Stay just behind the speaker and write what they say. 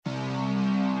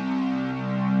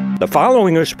The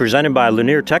following is presented by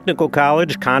Lanier Technical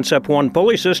College, Concept One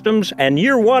Pulley Systems, and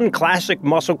Year One Classic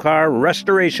Muscle Car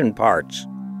Restoration Parts.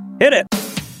 Hit it!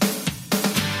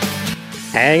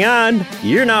 Hang on,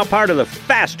 you're now part of the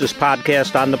fastest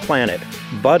podcast on the planet,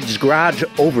 Bud's Garage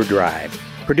Overdrive.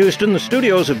 Produced in the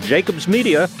studios of Jacobs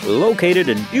Media, located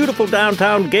in beautiful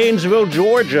downtown Gainesville,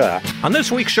 Georgia. On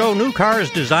this week's show, new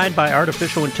cars designed by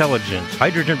artificial intelligence,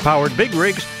 hydrogen-powered big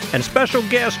rigs, and special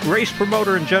guest race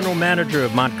promoter and general manager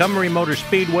of Montgomery Motor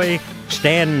Speedway,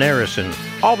 Stan Narrison.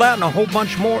 All that and a whole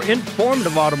bunch more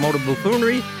informative automotive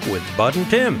buffoonery with Bud and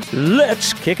Tim.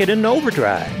 Let's kick it into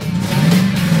overdrive.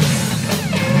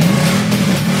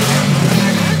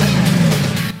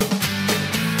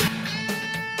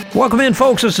 Welcome in,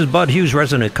 folks. This is Bud Hughes,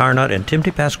 resident car nut, and Tim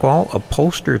T. Pasquale,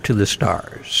 upholster to the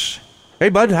stars. Hey,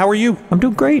 Bud, how are you? I'm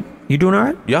doing great. You doing all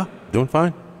right? Yeah, doing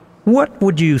fine. What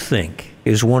would you think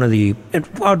is one of the,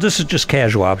 well, this is just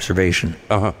casual observation,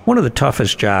 one of the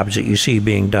toughest jobs that you see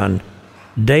being done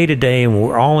day to day, and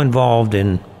we're all involved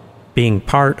in being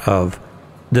part of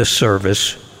this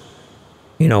service?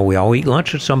 You know, we all eat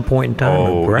lunch at some point in time,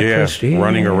 or breakfast. Yeah,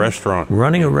 running a restaurant.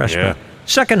 Running a restaurant. Yeah.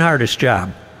 Second hardest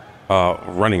job.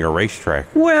 Running a racetrack.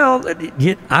 Well,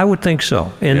 I would think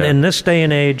so. In this day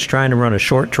and age, trying to run a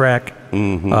short track,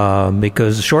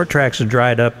 because the short tracks have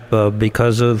dried up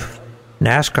because of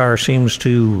NASCAR seems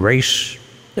to race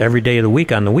every day of the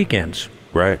week on the weekends.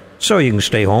 Right. So you can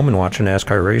stay home and watch a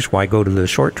NASCAR race. Why go to the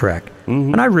short track?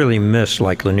 And I really miss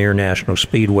like Lanier National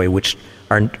Speedway, which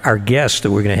our guest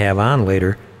that we're going to have on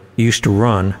later used to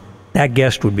run. That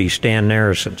guest would be Stan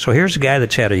Narrison. So here's a guy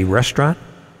that's had a restaurant,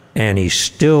 and he's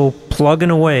still plugging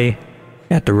away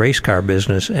at the race car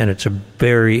business, and it's a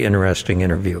very interesting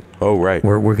interview. Oh, right.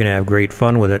 We're going to have great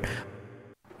fun with it.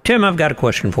 Tim, I've got a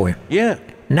question for you. Yeah.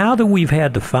 Now that we've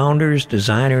had the founders,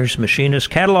 designers, machinists,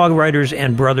 catalog writers,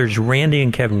 and brothers Randy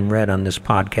and Kevin Red on this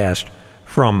podcast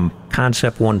from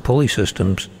Concept One Pulley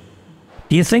Systems,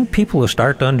 do you think people will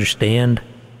start to understand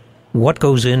what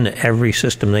goes into every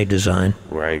system they design?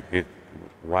 Right.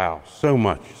 Wow, so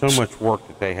much work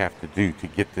that they have to do to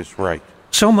get this right.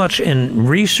 So much in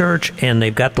research, and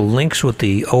they've got the links with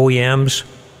the OEMs,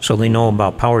 so they know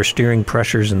about power steering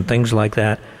pressures and things like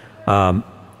that.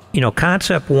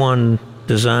 Concept One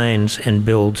designs and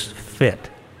builds fit.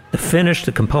 The finish,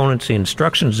 the components, the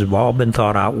instructions have all been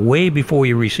thought out way before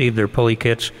you receive their pulley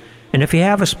kits. And if you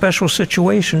have a special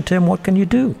situation, Tim, what can you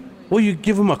do? Well, you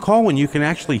give them a call and you can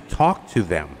actually talk to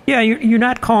them. Yeah, you're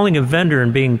not calling a vendor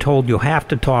and being told you'll have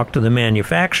to talk to the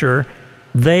manufacturer.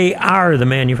 They are the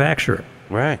manufacturer.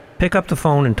 Right. Pick up the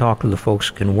phone and talk to the folks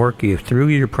who can work you through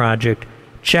your project.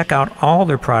 Check out all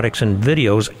their products and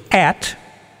videos at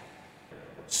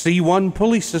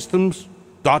c1pulleysystems.com.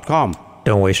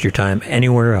 Don't waste your time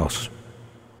anywhere else.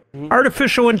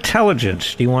 Artificial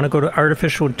intelligence. Do you want to go to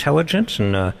artificial intelligence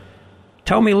and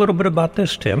tell me a little bit about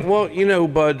this, Tim? Well,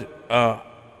 Bud,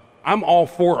 I'm all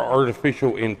for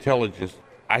artificial intelligence.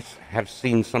 I have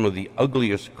seen some of the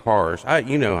ugliest cars.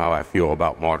 You know how I feel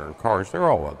about modern cars. They're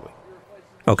all ugly.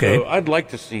 Okay. So I'd like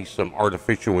to see some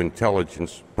artificial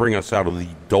intelligence bring us out of the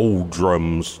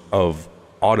doldrums of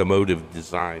automotive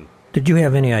design. Did you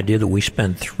have any idea that we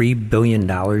spend $3 billion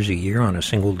a year on a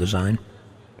single design?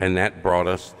 And that brought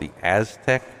us the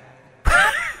Aztec?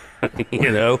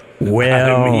 Well,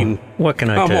 I mean, what can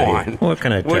I tell you? What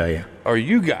can I tell you? Are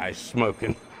you guys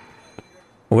smoking?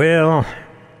 Well,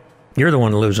 you're the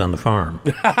one who lives on the farm.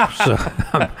 So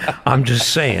I'm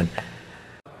just saying.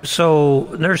 So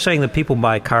they're saying that people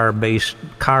buy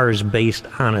cars based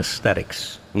on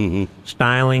aesthetics.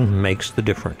 Styling makes the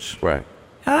difference. Right.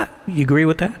 You agree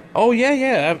with that? Oh,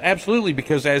 yeah, absolutely.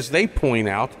 Because as they point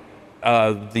out,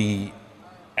 the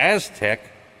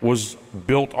Aztec was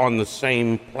built on the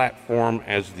same platform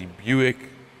as the Buick.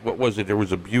 What was it? There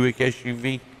was a Buick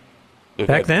SUV.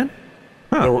 Back then?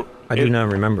 Huh. I do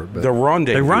not remember. But the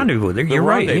Rendezvous. The Rendezvous. You're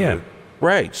right, yeah.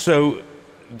 Right. So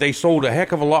they sold a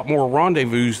heck of a lot more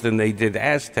Rendezvous than they did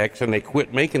Aztecs, and they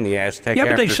quit making the Aztec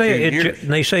after 2 years.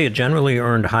 They say it generally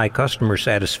earned high customer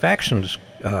satisfaction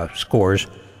scores,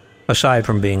 aside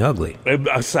from being ugly.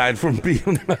 Aside from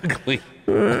being ugly.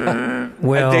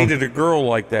 Well, I dated a girl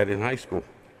like that in high school.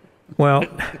 Well,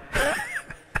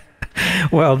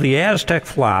 the Aztec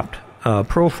flopped.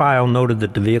 Profile noted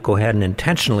that the vehicle had an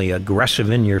intentionally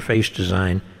aggressive in-your-face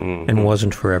design and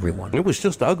wasn't for everyone. It was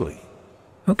just ugly.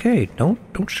 Okay, don't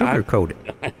sugarcoat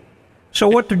it. So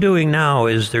what they're doing now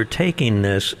is they're taking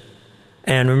this,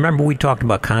 and remember we talked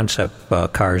about concept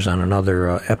cars on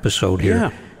another episode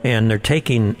here, and they're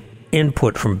taking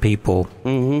input from people,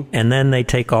 and then they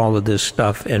take all of this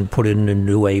stuff and put it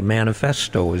into a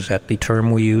manifesto. Is that the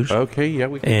term we use? Okay, yeah,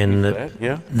 we can use that,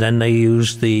 yeah. Then they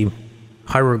use the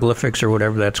hieroglyphics or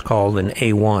whatever that's called in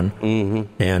A1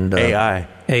 and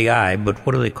AI. But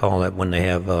what do they call that when they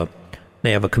have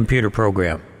a computer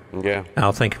program? Yeah,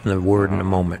 I'll think of the word in a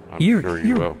moment.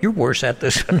 You're worse at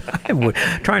this than I would.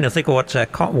 Trying to think of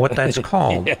what that's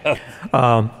called. Yeah.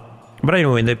 But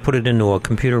anyway, they put it into a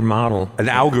computer model. An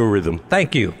algorithm.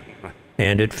 Thank you.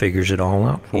 And it figures it all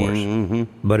out for us.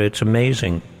 But it's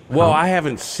amazing. Well, I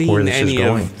haven't seen any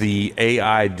of the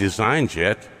AI designs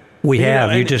yet. We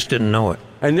have. You just didn't know it.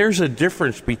 And there's a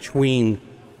difference between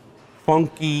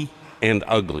funky and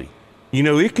ugly. You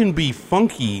know, it can be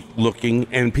funky looking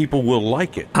and people will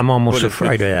like it. I'm almost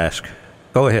afraid to ask.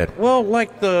 Go ahead. Well,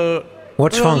 like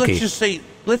What's funky?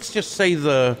 Let's just say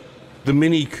the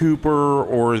Mini Cooper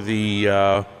or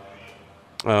the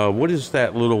what is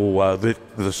that little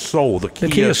the Soul, the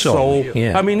Kia Soul.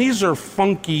 Yeah. I mean, these are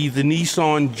funky. The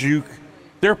Nissan Juke.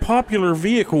 They're popular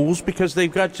vehicles because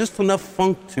they've got just enough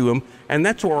funk to them, and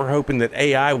that's what we're hoping that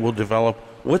AI will develop.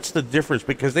 What's the difference?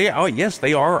 Because they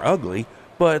are ugly,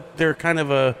 but they're kind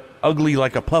of ugly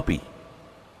like a puppy.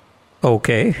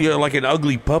 Okay. You know, like an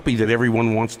ugly puppy that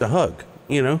everyone wants to hug.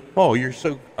 You know, oh, you're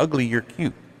so ugly, you're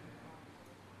cute.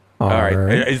 All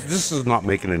right. This is not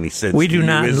making any sense. We do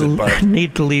not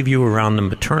need to leave you around the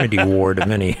maternity ward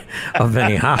of any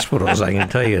hospitals. I can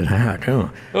tell you that.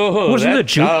 Wasn't the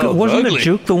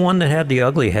Juke the one that had the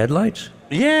ugly headlights?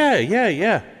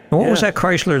 Yeah. What was that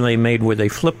Chrysler they made where they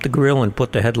flipped the grill and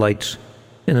put the headlights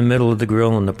in the middle of the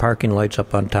grill and the parking lights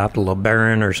up on top, the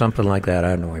LeBaron or something like that?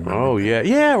 I don't remember. Oh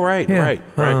yeah, right.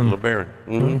 LeBaron.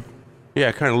 Mm-hmm. Yeah,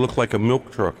 it kind of looked like a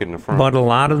milk truck in the front. But a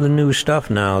lot of the new stuff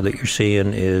now that you're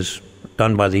seeing is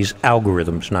done by these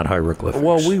algorithms, not hieroglyphics.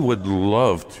 Well, we would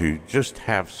love to just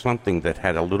have something that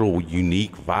had a little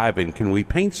unique vibe. And can we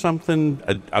paint something,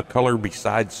 a color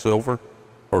besides silver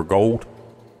or gold?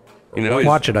 You know,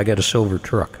 watch it. I got a silver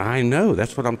truck. I know.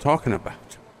 That's what I'm talking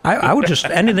about. I would just,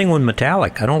 anything with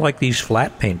metallic. I don't like these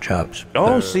flat paint jobs.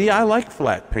 Oh, see, I like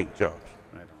flat paint jobs.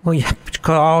 Well, yeah,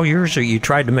 because all yours you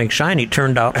tried to make shiny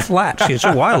turned out flat. See,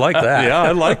 so I like that. Yeah,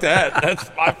 I like that. That's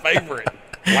my favorite.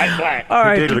 Flat. All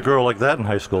right. You dated a girl like that in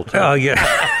high school, too. Oh,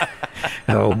 yeah.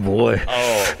 Oh, boy.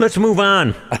 Oh. Let's move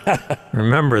on.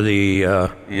 Remember,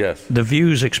 the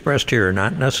views expressed here are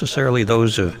not necessarily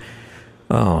those of,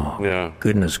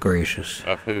 goodness gracious.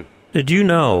 Of who? Did you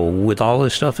know, with all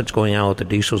this stuff that's going on with the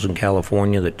diesels in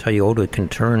California, that Toyota can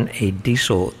turn a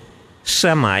diesel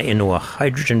semi into a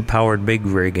hydrogen-powered big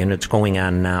rig, and it's going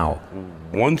on now?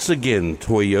 Once again,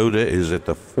 Toyota is at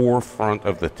the forefront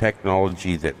of the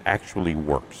technology that actually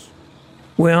works.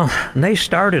 Well, they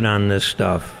started on this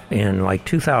stuff in like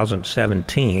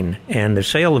 2017, and the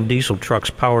sale of diesel trucks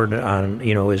powered on,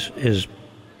 is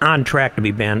on track to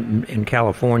be banned in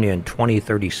California in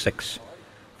 2036,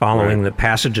 following the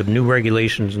passage of new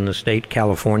regulations in the state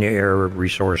California Air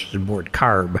Resources Board,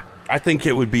 CARB. I think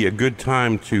it would be a good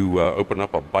time to open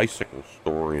up a bicycle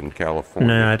store in California.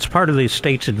 No, it's part of the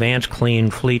state's Advanced Clean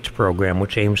Fleets program,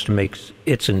 which aims to make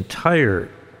its entire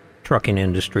trucking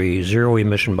industry zero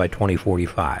emission by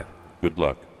 2045. Good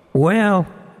luck. Well,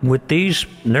 with these,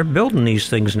 they're building these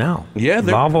things now. Yeah,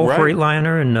 Volvo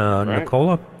Freightliner and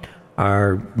Nikola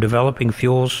are developing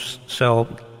fuel cell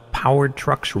powered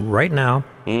trucks right now.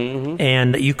 Mm-hmm.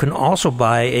 And you can also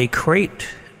buy a crate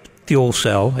fuel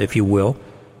cell, if you will,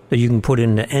 that you can put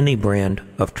into any brand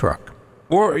of truck.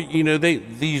 Or,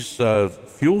 these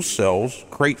fuel cells,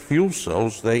 crate fuel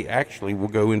cells, they actually will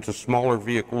go into smaller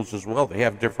vehicles as well. They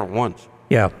have different ones.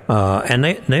 Yeah, and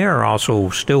they are also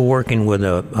still working with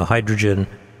a hydrogen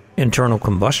internal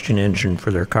combustion engine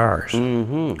for their cars.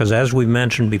 Because as we've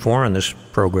mentioned before on this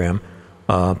program,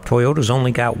 Toyota's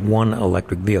only got one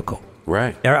electric vehicle.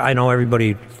 Right. I know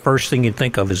everybody, first thing you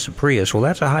think of is the Prius. Well,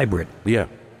 that's a hybrid. Yeah.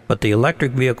 But the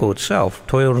electric vehicle itself,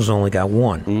 Toyota's only got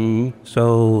one. Mm-hmm.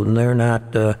 So they're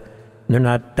not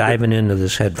diving into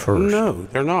this head first. No,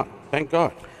 they're not. Thank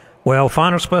God. Well,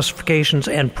 final specifications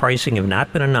and pricing have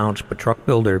not been announced, but truck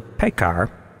builder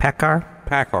Packard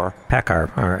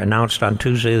announced on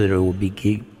Tuesday that it will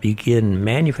begin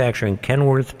manufacturing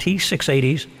Kenworth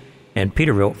T680s and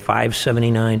Peterbilt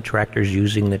 579 tractors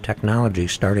using the technology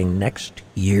starting next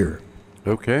year.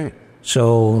 Okay.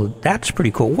 So that's pretty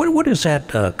cool. What is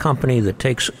that company that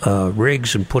takes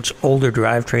rigs and puts older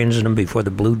drivetrains in them before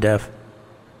the Blue Def?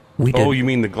 You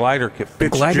mean the glider kit?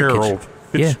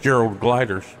 Fitzgerald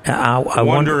gliders. I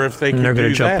wonder if they can they're going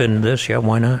to jump that. into this. Yeah,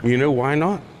 why not? You know, why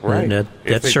not? Right. And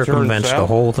that circumvents the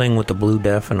whole thing with the Blue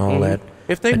Def and all that.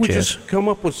 If they would Which just come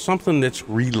up with something that's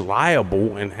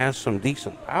reliable and has some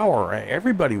decent power,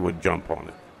 everybody would jump on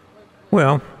it.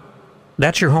 Well,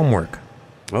 that's your homework.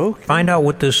 Okay. Find out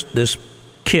what this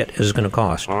kit is going to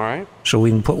cost. All right. So we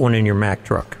can put one in your Mack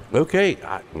truck. Okay.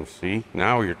 See,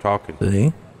 now you're talking.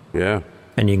 See? Yeah.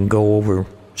 And you can go over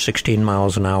 16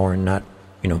 miles an hour and not,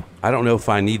 I don't know if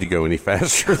I need to go any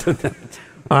faster than that.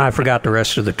 I forgot the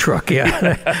rest of the truck.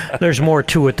 Yeah. There's more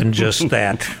to it than just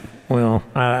that. Well,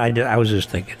 I was just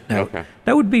thinking. Okay.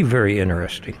 That would be very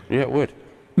interesting. Yeah, it would.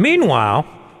 Meanwhile,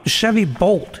 the Chevy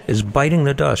Bolt is biting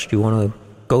the dust. You want to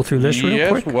go through this real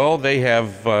quick? Yes, well, they have,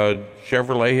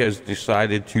 Chevrolet has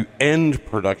decided to end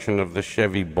production of the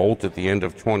Chevy Bolt at the end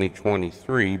of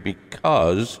 2023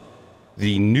 because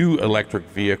the new electric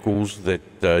vehicles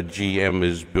that GM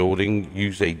is building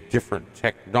use a different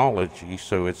technology,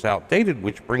 so it's outdated,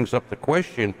 which brings up the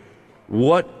question,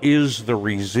 what is the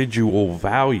residual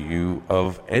value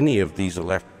of any of these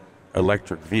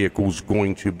electric vehicles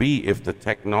going to be if the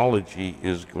technology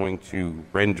is going to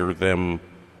render them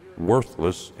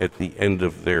worthless at the end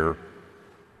of their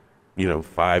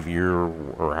 5-year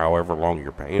or however long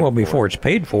you're paying Well, before it's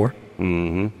paid for.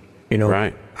 Mm-hmm.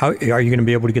 Right. How are you going to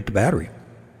be able to get the battery?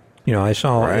 I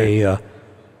saw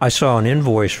I saw an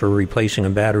invoice for replacing a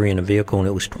battery in a vehicle, and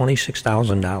it was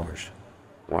 $26,000.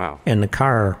 Wow. And the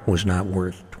car was not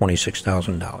worth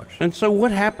 $26,000. And so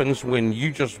what happens when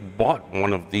you just bought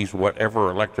one of these,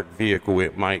 whatever electric vehicle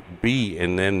it might be,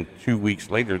 and then 2 weeks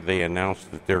later they announce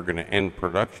that they're going to end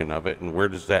production of it, and where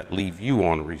does that leave you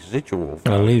on residual value?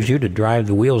 Well, it leaves you to drive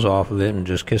the wheels off of it and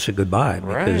just kiss it goodbye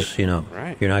because,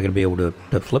 Right. you're not going to be able to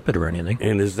flip it or anything.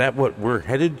 And is that what we're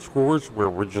headed towards, where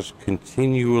we're just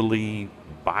continually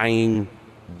buying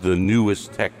the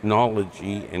newest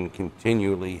technology and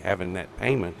continually having that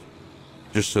payment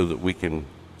just so that we can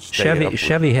stay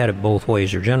Chevy had it both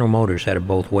ways, or General Motors had it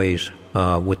both ways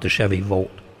with the Chevy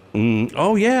Volt.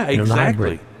 Oh, yeah, exactly. The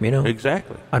hybrid,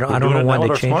 Exactly. I don't know why they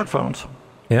changed. Smartphones.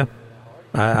 Yeah,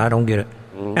 I don't get it.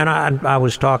 And I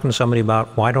was talking to somebody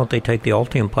about why don't they take the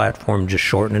Ultium platform, just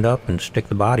shorten it up and stick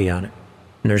the body on it?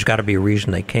 And there's got to be a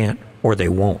reason they can't, or they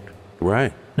won't.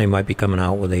 Right. They might be coming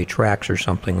out with a Trax or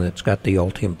something that's got the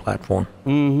Ultium platform.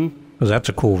 Mm-hmm. Because that's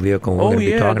a cool vehicle. We're going to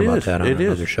be talking about that on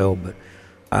another show. But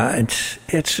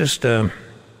it's just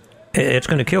it's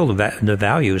going to kill the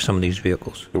value of some of these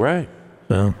vehicles. Right.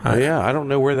 So I don't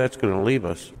know where that's going to leave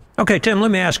us. Okay, Tim,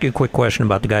 let me ask you a quick question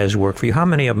about the guys who work for you. How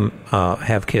many of them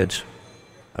have kids?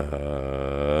 Don't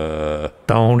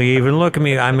even look at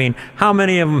me. I mean, how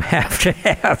many of them have to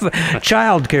have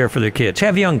child care for their kids?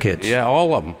 Have young kids? Yeah,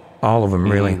 all of them. All of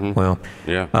them, really? Mm-hmm. Well,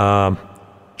 yeah.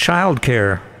 Child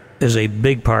care is a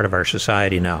big part of our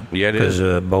society now. Yeah, it is.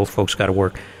 Because both folks got to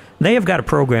work. They have got a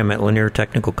program at Lanier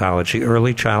Technical College, the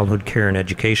Early Childhood Care and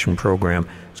Education Program.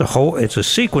 It's a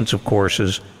sequence of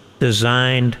courses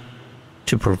designed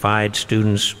to provide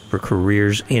students for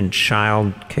careers in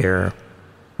child care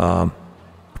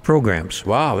programs.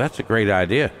 Wow, that's a great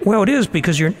idea. Well, it is,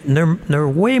 because they're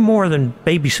way more than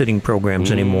babysitting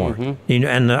programs anymore.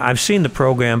 And I've seen the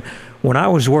program. When I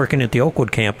was working at the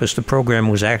Oakwood campus, the program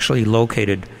was actually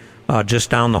located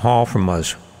just down the hall from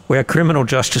us. We had criminal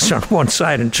justice on one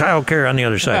side and child care on the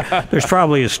other side. There's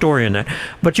probably a story in that.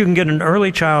 But you can get an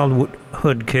early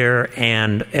childhood care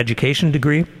and education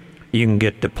degree. You can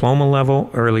get diploma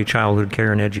level early childhood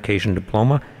care and education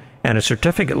diploma, and a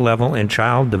certificate level in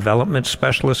child development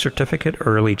specialist certificate,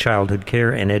 early childhood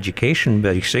care and education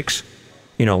basics,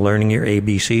 learning your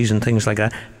ABCs and things like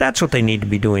that. That's what they need to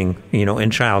be doing,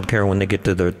 in child care when they get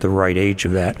to the right age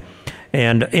of that.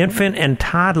 And infant and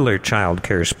toddler child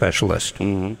care specialist.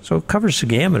 Mm-hmm. So it covers the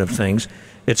gamut of things.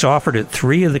 It's offered at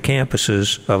 3 of the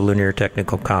campuses of Lanier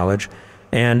Technical College,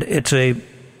 and it's a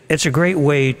great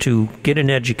way to get an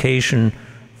education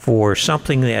for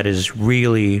something that is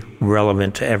really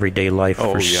relevant to everyday life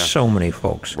so many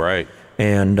folks. Right.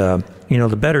 And,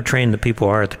 the better trained the people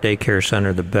are at the daycare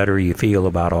center, the better you feel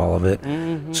about all of it.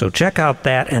 Mm-hmm. So check out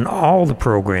that and all the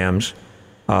programs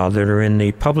that are in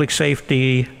the public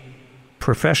safety,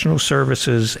 professional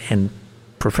services, and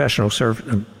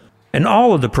and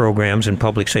all of the programs in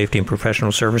public safety and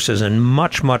professional services, and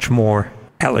much, much more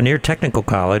at Lanier Technical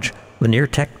College,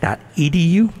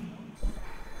 laniertech.edu.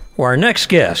 Well, our next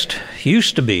guest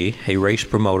used to be a race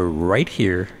promoter right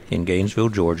here in Gainesville,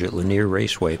 Georgia, at Lanier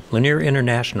Raceway. Lanier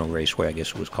International Raceway, I guess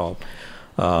it was called.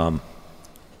 I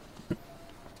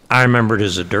remember it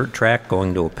as a dirt track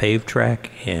going to a paved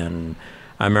track, and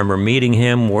I remember meeting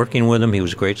him, working with him. He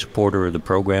was a great supporter of the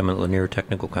program at Lanier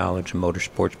Technical College, the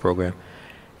motorsports program,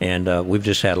 and we've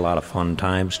just had a lot of fun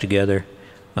times together.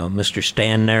 Mr.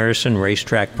 Stan Narrison,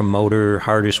 racetrack promoter,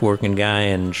 hardest working guy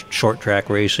in short track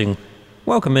racing.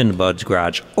 Welcome into Bud's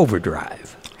Garage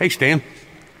Overdrive. Hey, Stan.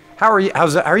 How are you? How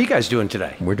are you guys doing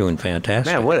today? We're doing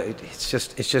fantastic. Man, it's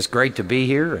just great to be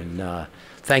here, and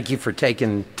thank you for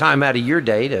taking time out of your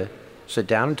day to sit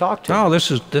down and talk to me. Oh,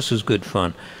 this is good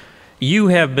fun. You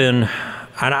have been,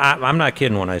 and I'm not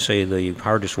kidding when I say the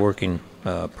hardest working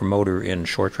promoter in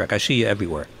short track. I see you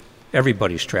everywhere.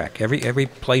 Everybody's track. Every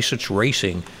place it's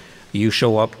racing, you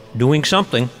show up doing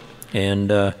something,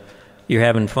 and you're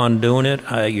having fun doing it.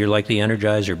 You're like the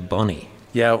Energizer Bunny.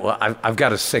 Yeah, well, I've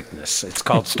got a sickness. It's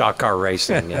called stock car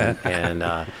racing, and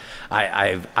I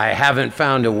haven't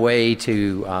found a way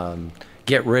to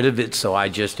get rid of it, so I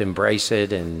just embrace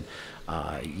it and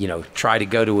try to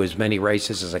go to as many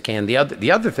races as I can. The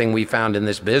other thing we found in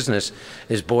this business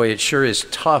is, boy, it sure is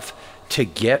tough to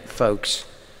get folks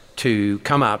to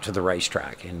come out to the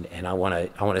racetrack, and I want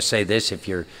to say this: if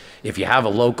you have a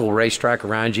local racetrack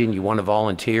around you and you want to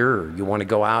volunteer or you want to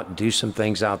go out and do some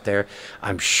things out there,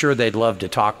 I'm sure they'd love to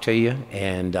talk to you.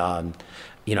 And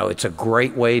it's a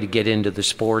great way to get into the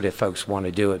sport if folks want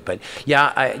to do it. But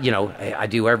yeah, I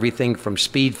do everything from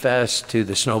Speed Fest to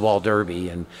the Snowball Derby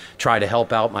and try to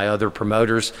help out my other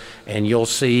promoters. And you'll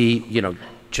see,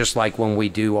 just like when we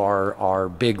do our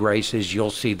big races,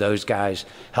 you'll see those guys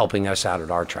helping us out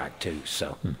at our track too.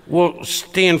 So, well,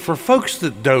 Stan, for folks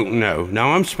that don't know,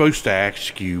 now I'm supposed to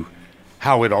ask you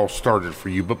how it all started for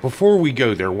you, but before we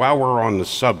go there, while we're on the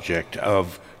subject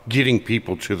of getting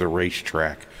people to the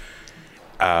racetrack,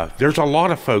 there's a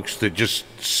lot of folks that just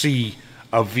see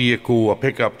a vehicle, a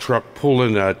pickup truck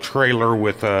pulling a trailer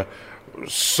with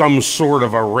some sort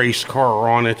of a race car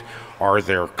on it. Are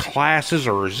there classes,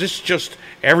 or is this just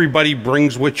everybody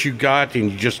brings what you got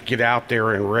and you just get out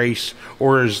there and race?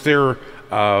 Or is there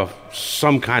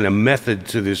some kind of method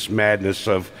to this madness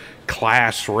of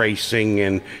class racing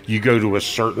and you go to a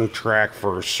certain track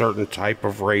for a certain type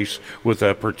of race with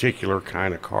a particular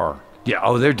kind of car?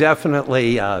 Yeah, there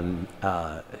definitely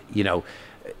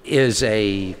is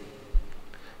a...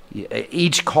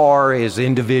 Each car is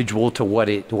individual to what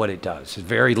it does. There's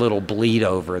very little bleed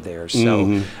over there.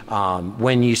 So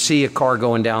when you see a car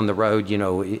going down the road,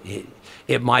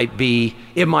 it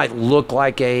might look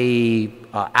like a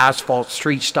asphalt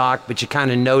street stock, but you kind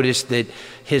of notice that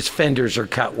his fenders are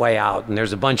cut way out and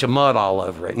there's a bunch of mud all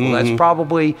over it. Well, that's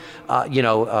probably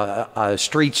a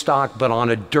street stock, but on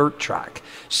a dirt track.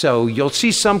 So you'll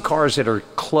see some cars that are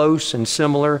close and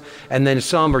similar, and then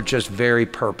some are just very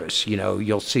purpose.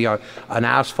 You'll see an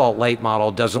asphalt late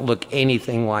model doesn't look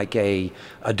anything like a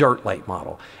dirt late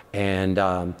model. And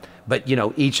but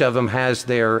each of them has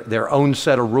their own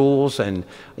set of rules, and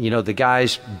the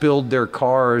guys build their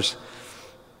cars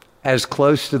as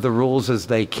close to the rules as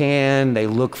they can. They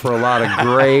look for a lot of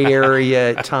gray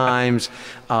area at times.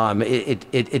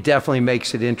 It definitely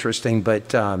makes it interesting,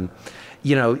 but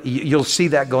you'll see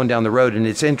that going down the road, and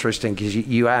it's interesting because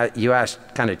you asked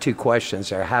kind of two questions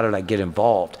there. How did I get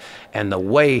involved? And the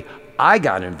way I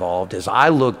got involved is I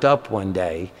looked up one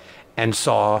day and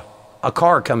saw a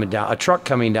truck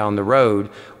coming down the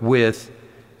road with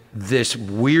this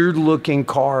weird looking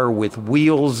car with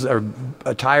wheels or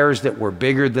tires that were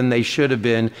bigger than they should have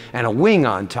been and a wing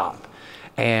on top.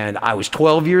 And I was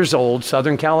 12 years old,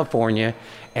 Southern California,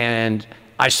 and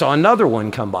I saw another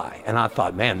one come by, and I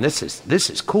thought, man, this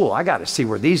is cool. I got to see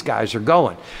where these guys are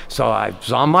going. So I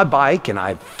was on my bike, and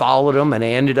I followed them, and I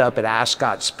ended up at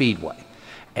Ascot Speedway.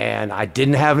 And I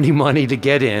didn't have any money to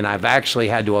get in. I've actually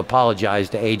had to apologize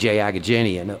to A.J.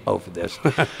 Agajanian over this.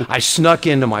 I snuck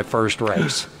into my first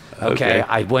race. Okay,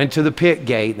 I went to the pit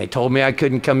gate, and they told me I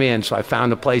couldn't come in, so I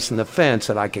found a place in the fence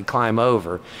that I could climb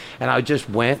over, and I just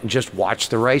went and just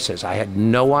watched the races. I had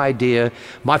no idea.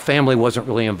 My family wasn't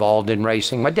really involved in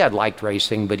racing. My dad liked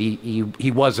racing, but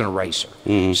he wasn't a racer.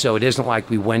 So it isn't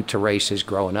like we went to races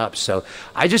growing up. So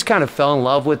I just kind of fell in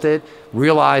love with it,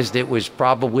 realized it was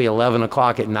probably 11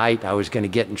 o'clock at night. I was going to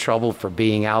get in trouble for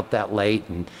being out that late,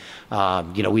 and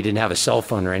we didn't have a cell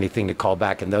phone or anything to call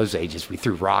back in those ages. We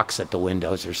threw rocks at the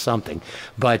windows or something.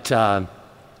 But, I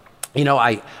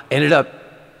ended up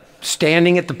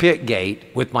standing at the pit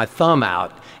gate with my thumb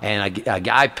out, and a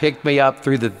guy picked me up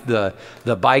through the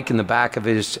bike in the back of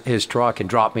his truck and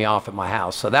dropped me off at my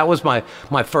house. So that was my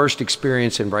first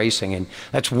experience in racing, and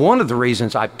that's one of the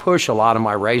reasons I push a lot of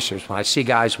my racers. When I see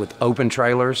guys with open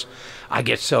trailers, I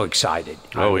get so excited.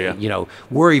 Yeah.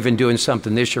 We're even doing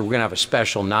something this year. We're going to have a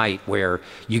special night where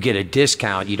you get a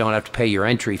discount. You don't have to pay your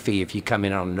entry fee if you come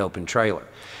in on an open trailer.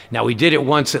 Now, we did it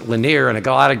once at Lanier, and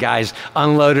a lot of guys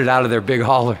unloaded out of their big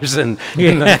haulers in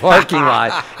the parking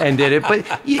lot and did it. But,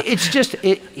 It's just,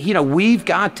 we've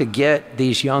got to get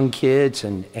these young kids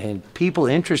and people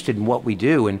interested in what we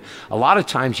do. And a lot of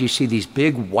times you see these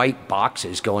big white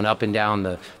boxes going up and down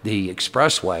the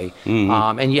expressway,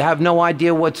 and you have no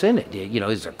idea what's in it.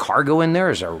 Is there cargo in there?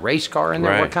 Is there a race car in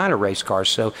there? Right. What kind of race car?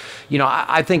 So,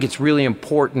 I think it's really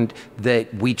important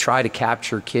that we try to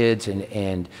capture kids,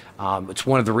 and it's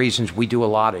one of the reasons we do a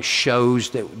lot of shows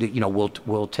that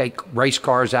we'll take race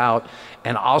cars out,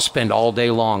 and I'll spend all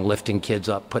day long lifting kids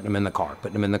up, putting them in the car.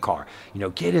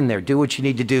 Get in there, do what you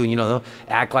need to do. They'll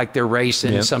act like they're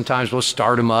racing. Yep. Sometimes we'll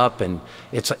start them up, and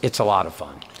it's a lot of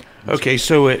fun. Okay,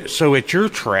 so at your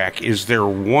track, is there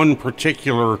one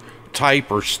particular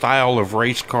type or style of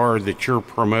race car that you're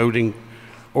promoting?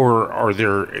 Or are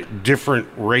there different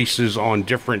races on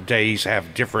different days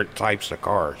have different types of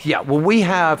cars? Yeah, well, we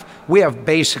have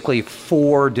basically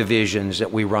 4 divisions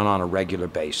that we run on a regular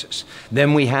basis.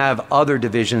 Then we have other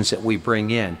divisions that we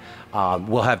bring in.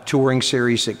 We'll have touring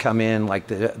series that come in, like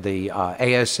the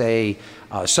ASA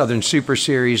Southern Super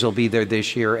Series will be there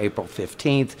this year, April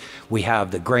 15th. We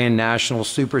have the Grand National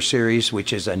Super Series,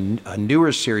 which is a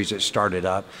newer series that started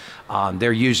up.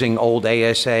 They're using old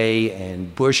ASA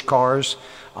and Busch cars.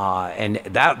 And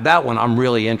that one I'm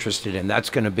really interested in. That's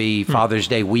going to be Father's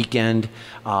Day weekend.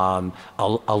 A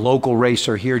local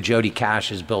racer here, Jody Cash,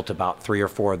 has built about 3 or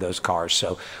 4 of those cars.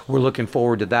 So we're looking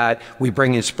forward to that. We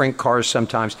bring in sprint cars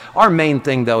sometimes. Our main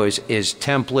thing, though, is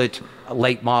template,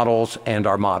 late models, and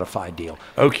our modified deal.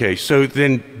 Okay, so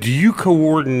then do you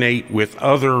coordinate with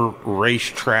other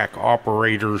racetrack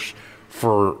operators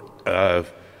for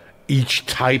each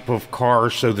type of car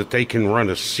so that they can run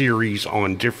a series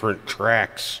on different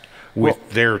tracks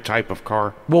with their type of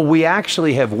car? Well, we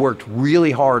actually have worked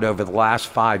really hard over the last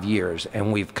 5 years,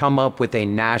 and we've come up with a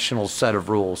national set of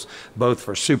rules, both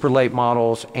for super late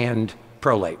models and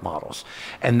pro late models.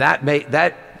 And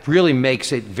that really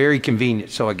makes it very convenient.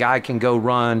 So a guy can go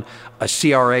run a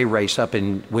CRA race up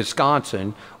in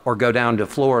Wisconsin or go down to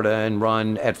Florida and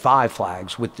run at Five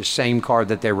Flags with the same car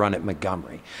that they run at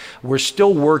Montgomery. We're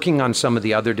still working on some of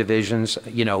the other divisions.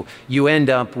 You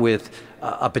end up with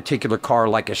a particular car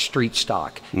like a street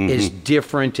stock is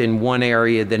different in one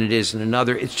area than it is in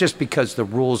another. It's just because the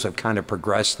rules have kind of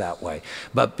progressed that way.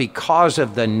 But because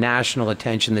of the national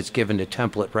attention that's given to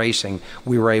template racing,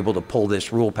 we were able to pull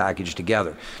this rule package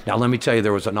together. Now, let me tell you,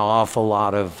 there was an awful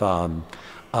lot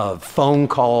of phone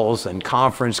calls and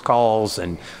conference calls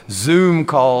and Zoom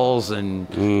calls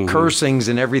and cursings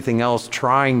and everything else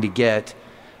trying to get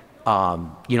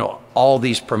all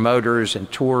these promoters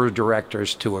and tour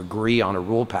directors to agree on a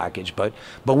rule package, but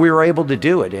we were able to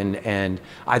do it, and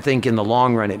I think in the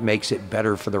long run it makes it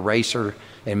better for the racer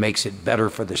and makes it better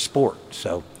for the sport.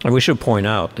 So, and we should point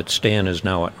out that Stan is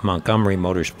now at Montgomery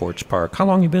Motor Sports Park. How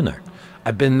long you been there?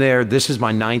 I've been there. This is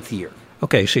my 9th year.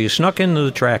 Okay, so you snuck into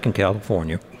the track in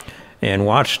California and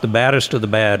watched the baddest of the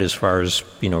bad as far as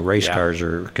race cars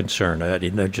are concerned.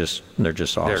 They're just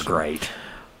awesome. They're great.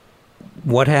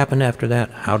 What happened after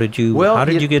that? How did you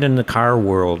get in the car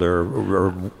world, or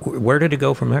where did it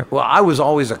go from there? Well, I was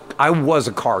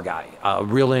a car guy,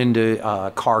 real into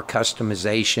car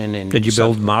customization. And did you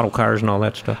build model cars and all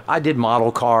that stuff? I did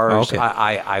model cars. Oh, okay.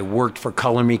 I worked for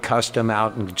Color Me Custom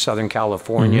out in Southern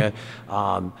California.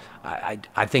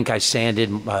 I think I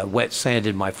wet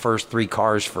sanded my first 3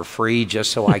 cars for free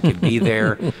just so I could be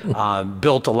there.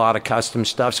 Built a lot of custom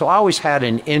stuff. So I always had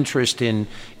an interest in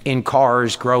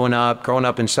cars growing up. Growing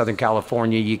up in Southern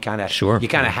California, you kind of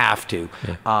have to.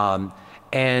 Yeah.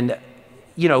 And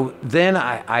then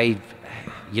I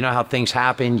how things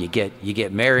happen. You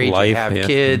get married, you have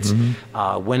kids.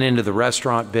 Went into the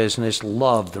restaurant business.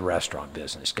 Loved the restaurant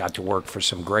business. Got to work for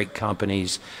some great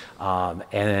companies.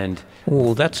 And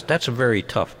well, that's a very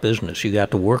tough business. You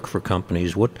got to work for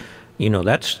companies.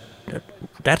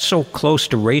 That's so close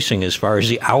to racing as far as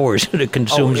the hours that it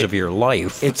consumes of your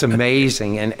life. It's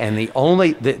amazing, and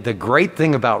the great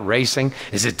thing about racing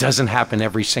is it doesn't happen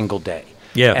every single day.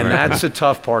 Yeah, and right. That's the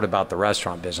tough part about the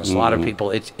restaurant business. A lot of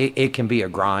people, it can be a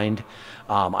grind.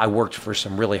 I worked for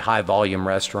some really high volume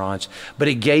restaurants, but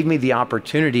it gave me the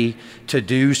opportunity to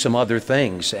do some other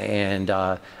things. And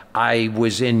I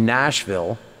was in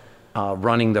Nashville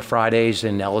running the Fridays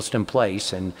in Elliston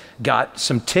Place and got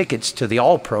some tickets to the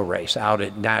All-Pro race out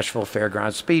at Nashville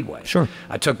Fairgrounds Speedway. Sure.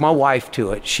 I took my wife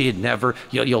to it. She had never,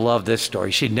 you'll love this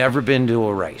story, she'd never been to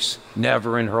a race,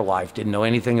 never in her life, didn't know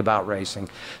anything about racing.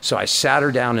 So I sat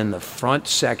her down in the front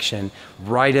section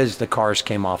right as the cars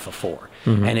came off of 4.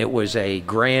 And it was a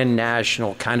Grand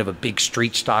National, kind of a big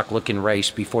street stock looking race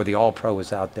before the All-Pro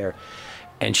was out there.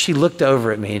 And she looked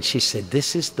over at me and she said,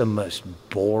 "This is the most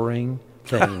boring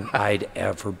thing I'd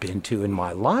ever been to in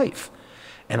my life."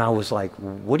 And I was like,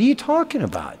 what are you talking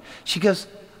about? She goes,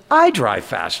 I drive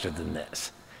faster than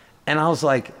this. And I was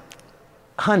like,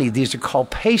 honey, these are called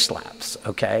pace laps,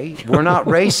 okay? We're not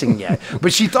racing yet.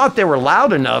 But she thought they were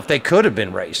loud enough, they could have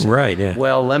been racing. Right, yeah.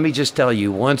 Well, let me just tell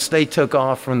you, once they took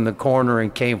off from the corner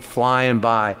and came flying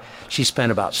by, she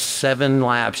spent about 7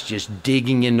 laps just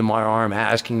digging into my arm,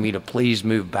 asking me to please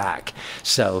move back.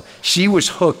 So she was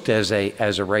hooked as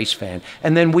a race fan.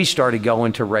 And then we started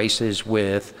going to races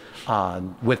with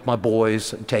my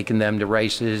boys, taking them to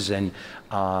races. And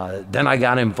then I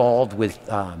got involved with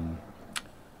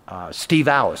Steve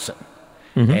Allison,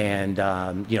 and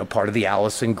part of the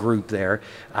Allison group there.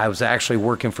 I was actually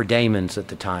working for Damon's at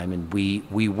the time, and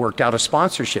we worked out a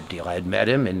sponsorship deal. I had met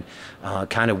him and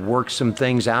kind of worked some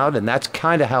things out, and that's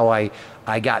kind of how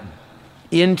I got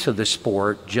into the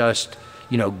sport, just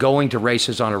going to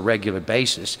races on a regular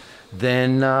basis.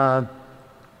 Then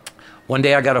one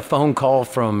day I got a phone call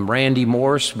from Randy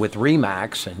Morse with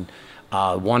Remax, and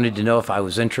wanted to know if I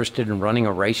was interested in running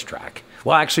a racetrack.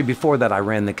 Well, actually, before that, I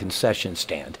ran the concession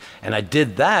stand. And I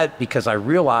did that because I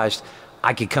realized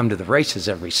I could come to the races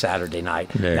every Saturday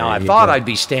night. Now, I thought I'd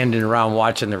be standing around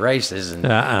watching the races, and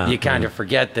you kind of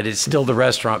forget that it's still the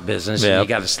restaurant business, and you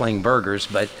got to sling burgers.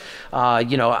 But,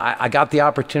 I got the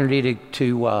opportunity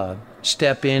to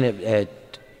step in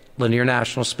at Lanier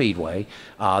National Speedway.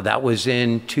 That was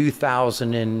in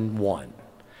 2001.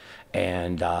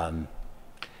 And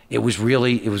it was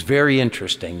very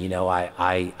interesting.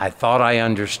 I thought I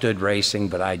understood racing,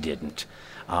 but I didn't.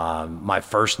 My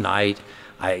first night,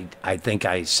 I think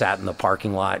I sat in the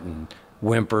parking lot and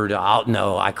whimpered.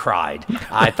 I cried.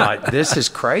 I thought, this is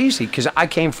crazy, because I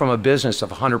came from a business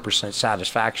of 100%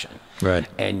 satisfaction. Right.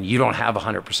 And you don't have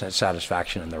 100%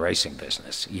 satisfaction in the racing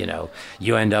business.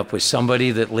 You end up with somebody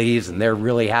that leaves and they're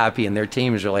really happy and their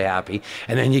team is really happy.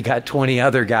 And then you got 20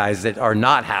 other guys that are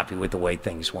not happy with the way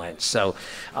things went. So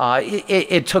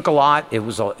it took a lot. It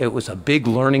was a big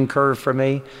learning curve for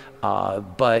me.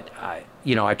 But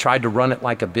I tried to run it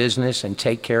like a business and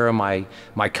take care of my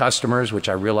customers, which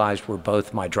I realized were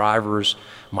both my drivers,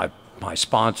 my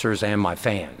sponsors, and my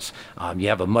fans. You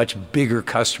have a much bigger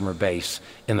customer base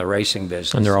in the racing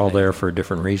business, and they're all there for a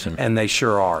different reason. And they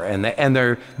sure are. And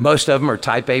they're most of them are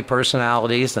Type A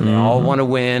personalities, and they all want to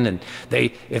win. And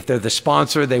if they're the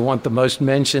sponsor, they want the most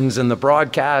mentions in the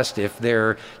broadcast. If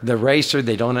they're the racer,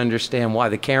 they don't understand why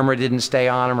the camera didn't stay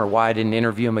on them or why I didn't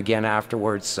interview them again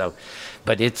afterwards. So,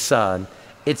 but it's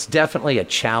definitely a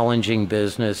challenging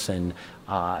business. And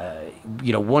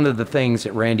one of the things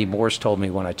that Randy Morse told me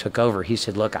when I took over, he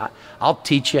said, look, I'll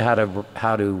teach you how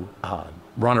to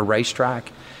run a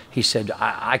racetrack. He said,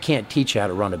 I can't teach you how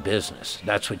to run a business.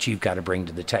 That's what you've got to bring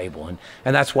to the table.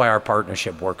 And that's why our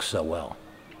partnership works so well.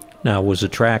 Now, was the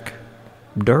track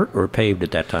dirt or paved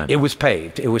at that time? It was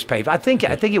paved. I think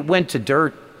it went to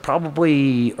dirt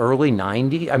probably early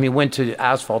 90s. I mean, went to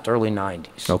asphalt early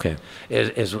 90s. Okay.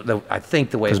 I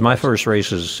think the way. Because my first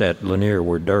races at Lanier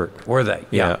were dirt. Were they?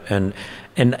 Yeah. And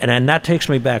that takes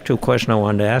me back to a question I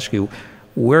wanted to ask you.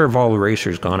 Where have all the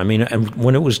racers gone? I mean,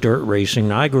 when it was dirt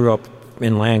racing, I grew up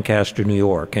in Lancaster, New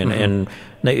York, and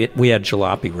we had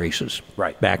jalopy races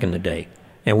back in the day.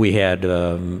 And we had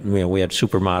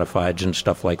super modifieds and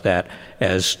stuff like that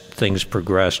as things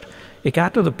progressed. It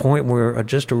got to the point where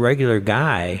just a regular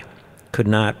guy could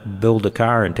not build a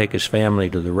car and take his family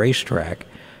to the racetrack.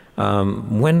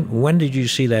 When did you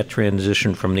see that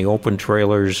transition from the open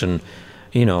trailers and,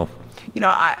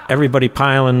 everybody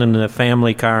piling in the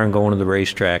family car and going to the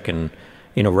racetrack and,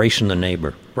 racing the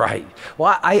neighbor? Right.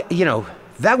 Well,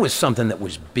 that was something that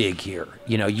was big here.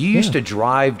 You used to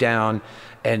drive down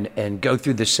and go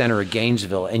through the center of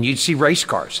Gainesville, and you'd see race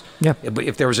cars. Yeah.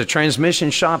 If there was a transmission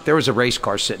shop, there was a race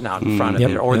car sitting out in front of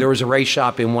it, or there was a race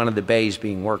shop in one of the bays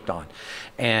being worked on.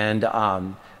 And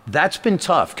that's been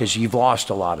tough because you've lost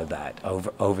a lot of that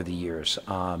over the years.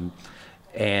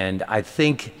 And I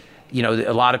think,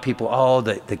 a lot of people,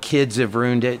 the kids have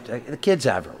ruined it. The kids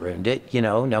haven't ruined it,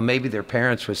 Now maybe their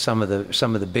parents with some of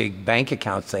the big bank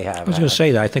accounts they have. I was going to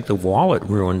say that I think the wallet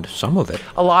ruined some of it.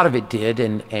 A lot of it did,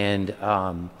 and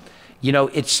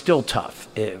it's still tough.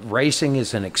 Racing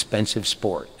is an expensive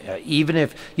sport. Even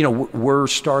if, we're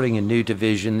starting a new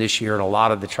division this year, and a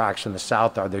lot of the tracks in the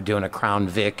South they're doing a Crown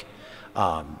Vic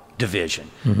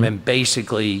division. And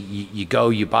basically, you go,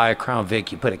 you buy a Crown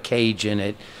Vic, you put a cage in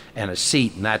it, and a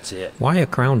seat, and that's it. Why a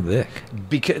Crown Vic?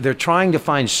 Because they're trying to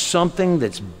find something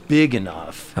that's big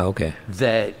enough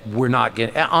that we're not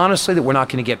going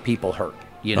to get people hurt.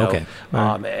 Okay.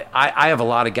 Right. I have a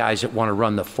lot of guys that want to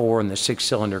run the 4 and the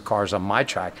 6-cylinder cars on my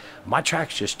track. My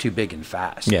track's just too big and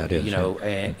fast. Yeah, it is.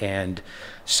 And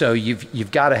so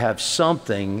you've got to have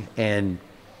something, and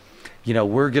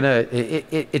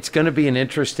it's gonna be an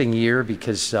interesting year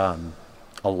because a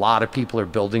lot of people are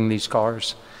building these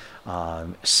cars.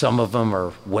 Some of them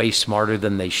are way smarter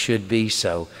than they should be.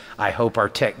 So I hope our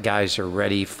tech guys are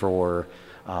ready for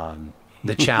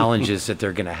the challenges that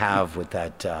they're going to have with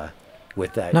that.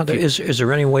 Now, is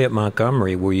there any way at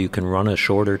Montgomery where you can run a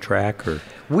shorter track? Or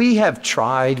we have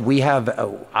tried. We have.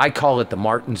 I call it the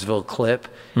Martinsville Clip.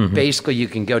 Basically, you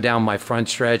can go down my front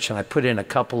stretch, and I put in a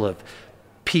couple of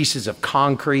pieces of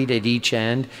concrete at each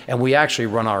end, and we actually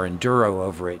run our enduro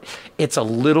over it. It's a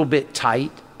little bit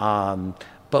tight.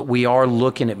 But we are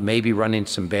looking at maybe running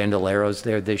some bandoleros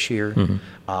there this year.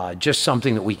 Just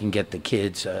something that we can get the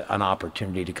kids an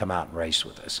opportunity to come out and race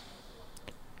with us.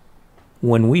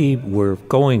 When we were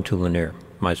going to Lanier,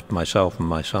 myself and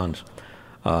my sons,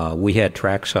 we had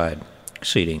trackside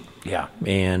seating. Yeah.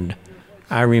 And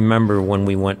I remember when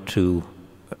we went to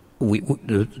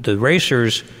the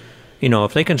racers,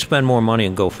 if they can spend more money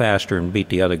and go faster and beat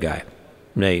the other guy,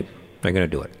 they're going to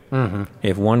do it.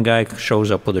 If one guy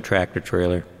shows up with a tractor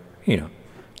trailer,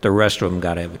 the rest of them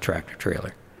got to have a tractor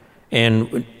trailer.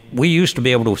 And we used to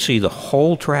be able to see the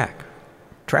whole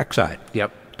trackside.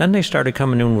 Yep. Then they started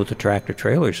coming in with the tractor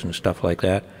trailers and stuff like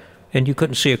that, and you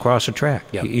couldn't see across the track.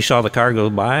 Yep. You saw the car go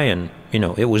by, and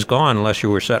it was gone unless you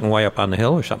were sitting way up on the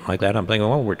hill or something like that. I'm thinking,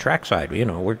 well, we're trackside.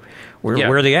 We're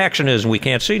where the action is, and we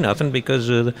can't see nothing because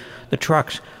of the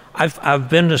trucks. I've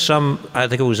been to some. I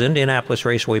think it was Indianapolis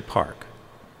Raceway Park,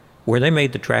 where they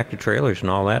made the tractor trailers and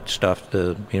all that stuff,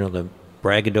 the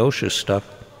braggadocious stuff.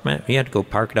 Man, you had to go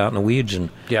park it out in the weeds and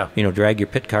drag your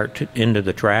pit cart into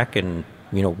the track and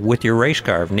with your race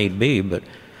car if need be. But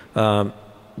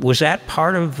was that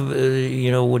part of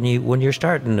when you're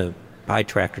starting to buy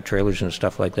tractor trailers and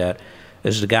stuff like that?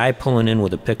 Is the guy pulling in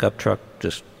with a pickup truck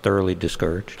just thoroughly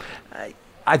discouraged?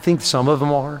 I think some of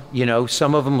them are.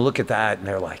 Some of them look at that and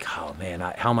they're like, oh man,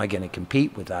 how am I going to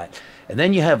compete with that? And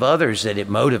then you have others that it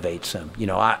motivates them.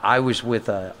 I was with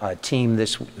a team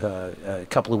a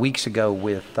couple of weeks ago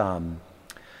with a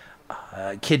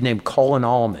kid named Colin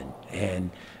Allman,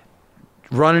 and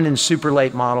running in super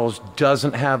late models,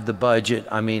 doesn't have the budget.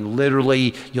 I mean,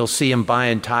 literally, you'll see him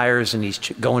buying tires and he's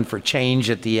going for change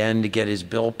at the end to get his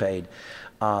bill paid.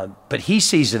 But he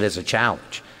sees it as a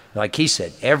challenge. Like he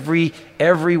said, every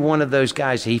one of those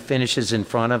guys he finishes in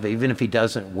front of, even if he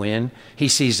doesn't win, he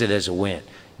sees it as a win.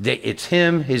 It's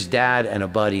him, his dad, and a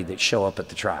buddy that show up at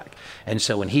the track. And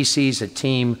so when he sees a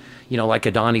team, like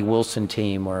a Donnie Wilson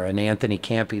team or an Anthony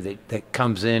Campy that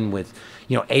comes in with,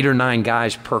 8 or 9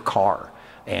 guys per car,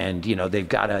 and they've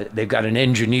got an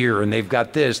engineer, and they've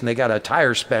got this, and they got a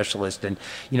tire specialist, and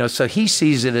so he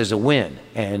sees it as a win.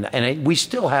 And we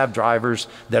still have drivers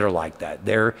that are like that.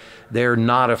 They're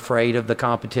not afraid of the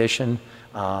competition,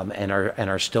 and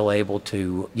are still able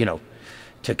to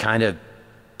to kind of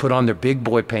put on their big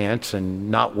boy pants and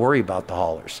not worry about the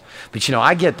haulers. But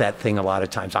I get that thing a lot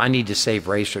of times. I need to save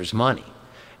racers money,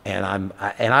 and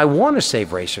I want to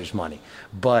save racers money,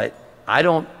 but I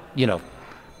don't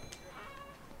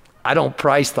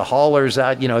price the haulers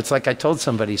out. It's like I told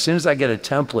somebody, as soon as I get a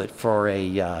template for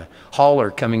a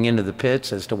hauler coming into the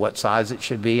pits as to what size it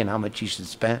should be and how much you should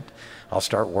spend, I'll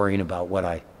start worrying about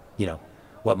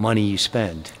what money you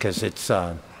spend, because it's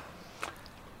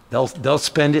they'll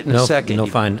spend it in a second.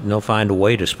 They'll find a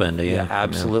way to spend it. Yeah,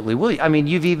 absolutely. Well, I mean,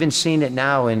 you've even seen it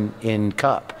now in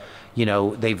Cup.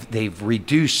 They've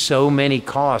reduced so many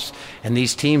costs, and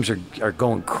these teams are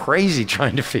going crazy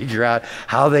trying to figure out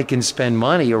how they can spend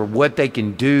money or what they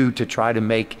can do to try to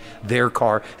make their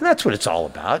car. And that's what it's all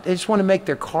about. They just want to make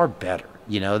their car better.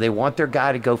 They want their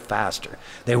guy to go faster.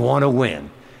 They want to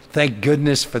win. Thank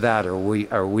goodness for that, or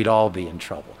we'd all be in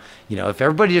trouble. If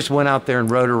everybody just went out there and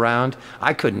rode around,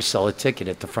 I couldn't sell a ticket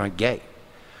at the front gate.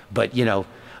 But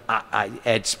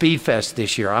at Speedfest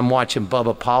this year, I'm watching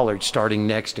Bubba Pollard starting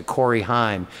next to Corey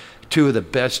Heim, 2 of the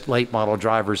best late model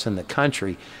drivers in the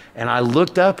country. And I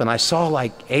looked up and I saw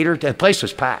like 8 or 10, the place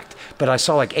was packed, but I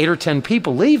saw like 8 or 10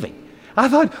 people leaving. I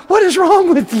thought, what is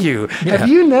wrong with you? Yeah. Have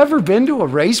you never been to a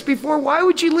race before? Why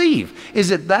would you leave?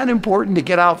 Is it that important to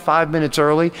get out 5 minutes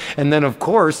early? And then, of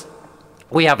course,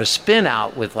 we have a spin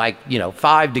out with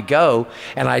 5 to go.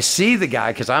 And I see the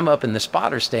guy, because I'm up in the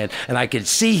spotter stand, and I could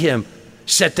see him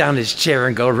set down his chair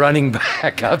and go running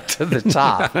back up to the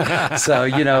top. So,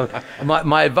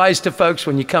 my advice to folks,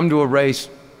 when you come to a race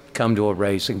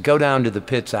and go down to the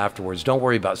pits afterwards. Don't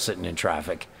worry about sitting in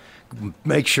traffic.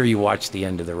 Make sure you watch the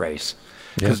end of the race,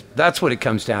 because that's what it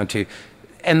comes down to.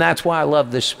 And that's why I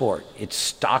love this sport. It's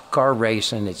stock car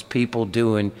racing. It's people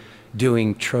doing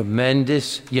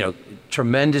tremendous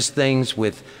things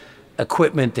with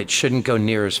equipment that shouldn't go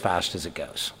near as fast as it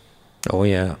goes. Oh,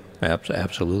 yeah.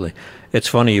 Absolutely. It's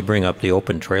funny you bring up the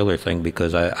open trailer thing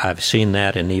because I've seen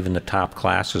that in even the top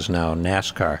classes now in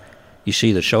NASCAR. You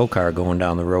see the show car going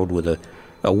down the road with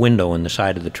a window in the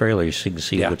side of the trailer. You can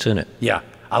see what's in it. Yeah,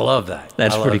 I love that.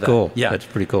 That's pretty cool. Yeah, that's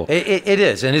pretty cool. It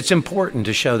is, and it's important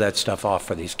to show that stuff off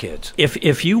for these kids.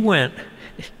 If you went,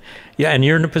 and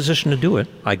you're in a position to do it,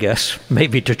 I guess,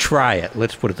 maybe to try it.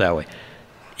 Let's put it that way.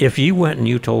 If you went and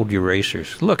you told your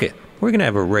racers, look, we're going to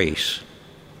have a race,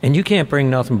 and you can't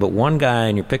bring nothing but one guy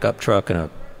in your pickup truck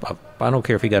and I don't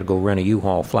care if you got to go rent a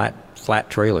U-Haul flat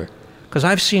trailer, because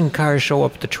I've seen cars show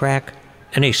up at the track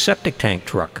in a septic tank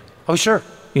truck. Oh, sure.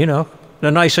 You know,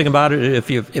 the nice thing about it,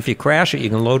 if you crash it, you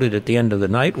can load it at the end of the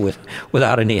night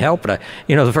without any help. But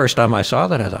the first time I saw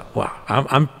that, I thought, wow,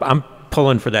 I'm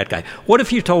pulling for that guy. What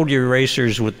if you told your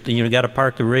racers you got to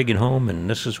park the rig at home and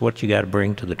this is what you got to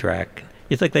bring to the track?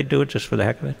 You think they'd do it just for the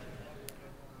heck of it?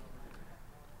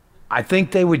 I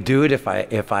think they would do it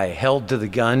if I held to the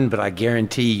gun, but I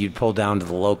guarantee you'd pull down to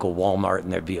the local Walmart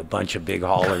and there'd be a bunch of big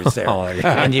haulers there. Oh,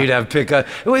 yeah. And you'd have pickup.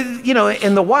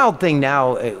 And the wild thing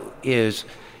now is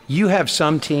you have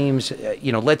some teams,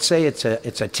 let's say it's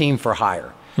a team for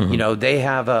hire. Mm-hmm. They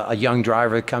have a young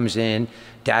driver that comes in,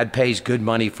 dad pays good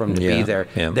money for him to be there.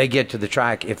 Yeah. They get to the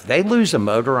track. If they lose a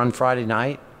motor on Friday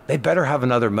night, they better have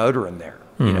another motor in there.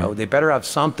 They better have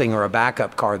something or a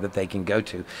backup car that they can go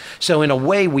to. So in a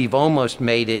way, we've almost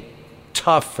made it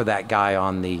tough for that guy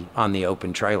on the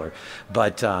open trailer.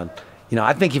 But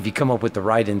I think if you come up with the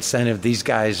right incentive, these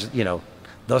guys,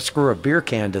 they'll screw a beer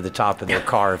can to the top of their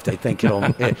car if they think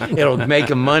it'll make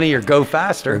them money or go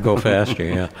faster.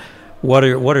 Yeah. What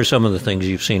are some of the things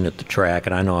you've seen at the track?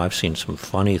 And I know I've seen some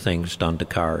funny things done to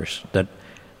cars that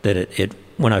it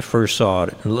when I first saw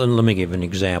it, let me give an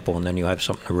example, and then you have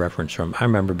something to reference from. I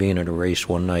remember being at a race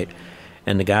one night,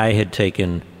 and the guy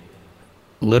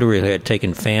literally had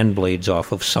taken fan blades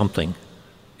off of something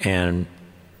and,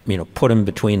 put them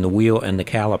between the wheel and the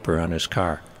caliper on his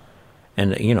car.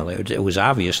 And, it was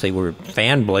obvious they were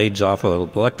fan blades off of an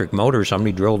electric motor.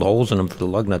 Somebody drilled holes in them for the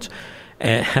lug nuts.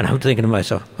 And I'm thinking to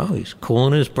myself, oh, he's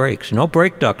cooling his brakes. No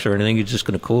brake ducts or anything. He's just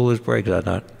going to cool his brakes. I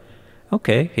thought,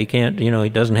 okay, he can't, he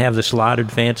doesn't have the slotted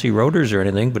fancy rotors or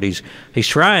anything, but he's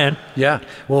trying. Yeah.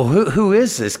 Well, who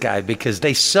is this guy? Because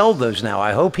they sell those now.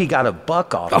 I hope he got a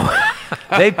buck off of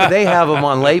it. They have them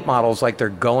on late models like they're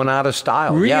going out of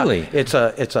style. Really? Yeah. It's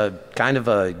a kind of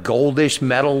a goldish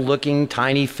metal looking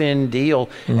tiny fin deal,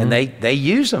 and they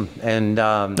use them. And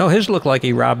no, his looked like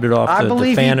he robbed it off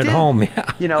the fan at home.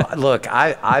 Yeah. Look,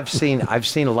 I've seen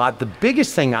a lot. The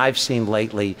biggest thing I've seen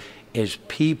lately is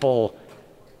people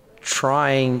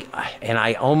trying, and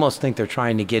I almost think they're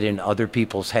trying to get in other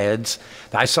people's heads.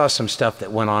 I saw some stuff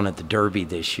that went on at the Derby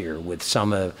this year with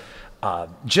some of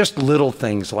just little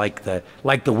things like the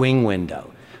wing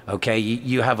window. Okay,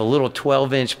 you have a little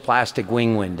 12-inch plastic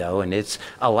wing window, and it's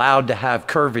allowed to have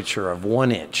curvature of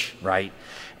 1 inch, right?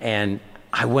 And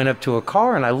I went up to a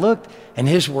car and I looked, and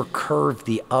his were curved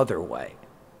the other way.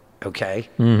 Okay,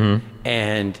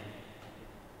 and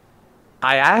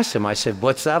I asked him. I said,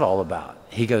 "What's that all about?"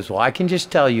 He goes, "Well, I can just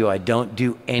tell you I don't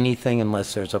do anything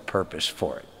unless there's a purpose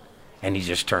for it." And he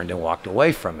just turned and walked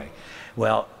away from me.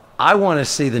 Well, I want to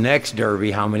see the next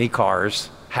Derby how many cars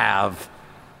have,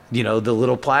 the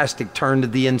little plastic turned to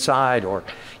the inside, or,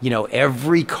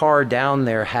 every car down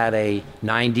there had a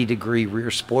 90-degree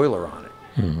rear spoiler on it.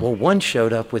 Well, one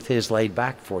showed up with his laid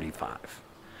back 45.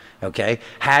 Okay,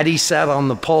 had he sat on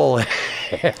the pole,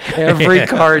 every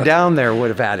car down there would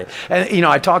have had it. And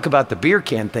I talk about the beer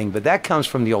can thing, but that comes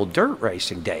from the old dirt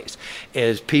racing days.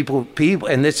 Is people,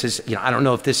 and this is, I don't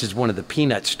know if this is one of the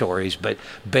Peanut stories, but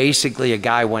basically a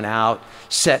guy went out,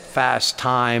 set fast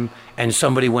time, and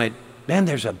somebody went, "Man,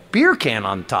 there's a beer can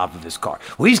on the top of his car.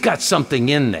 Well, he's got something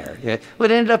in there." Yeah. Well,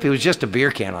 it ended up it was just a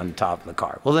beer can on the top of the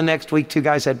car. Well, the next week, 2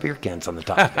 guys had beer cans on the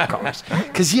top of their cars.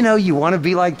 Because, you want to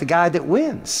be like the guy that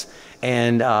wins.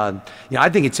 And, I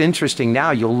think it's interesting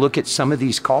now. You'll look at some of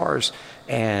these cars,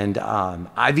 and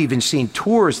I've even seen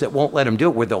tours that won't let them do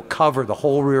it, where they'll cover the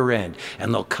whole rear end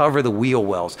and they'll cover the wheel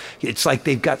wells. It's like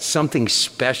they've got something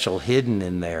special hidden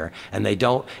in there, and they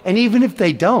don't. And even if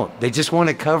they don't, they just want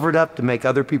to cover it up to make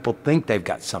other people think they've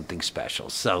got something special.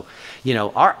 So,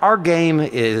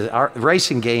 our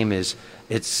racing game is,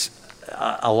 it's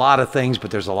a lot of things, but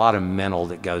there's a lot of mental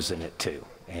that goes in it too.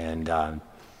 And,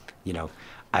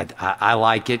 I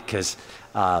like it because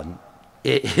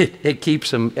it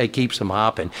keeps them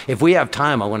hopping. If we have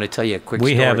time, I want to tell you a quick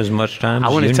story. We have as much time. I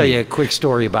want to tell you a quick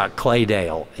story about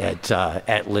Claydale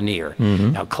at Lanier.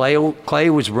 Now, Clay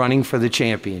was running for the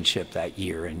championship that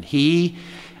year, and he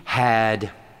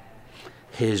had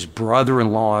his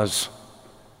brother-in-law's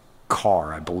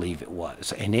car, I believe it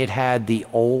was, and it had the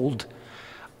old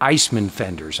Iceman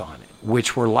fenders on it,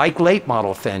 which were like late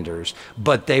model fenders,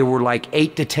 but they were like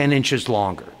 8 to 10 inches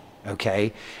longer,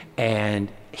 okay? And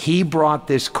he brought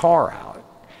this car out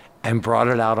and brought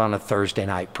it out on a Thursday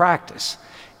night practice.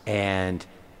 And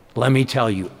let me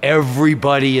tell you,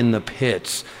 everybody in the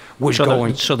pits was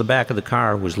going. So the back of the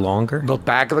car was longer? The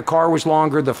back of the car was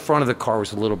longer. The front of the car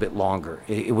was a little bit longer.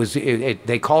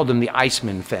 They called them the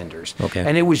Iceman fenders. Okay.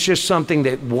 And it was just something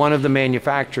that one of the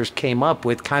manufacturers came up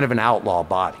with, kind of an outlaw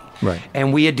body. Right.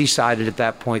 And we had decided at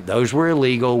that point those were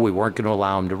illegal. We weren't going to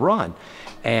allow them to run.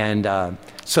 And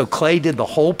so Clay did the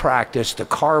whole practice. The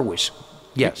car was,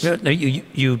 yes.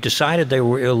 You decided they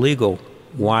were illegal.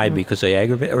 Why? Because they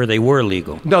aggravated, or they were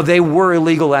legal? No, they were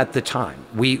illegal at the time.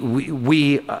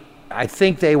 I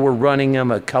think they were running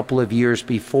them a couple of years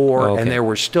before, and there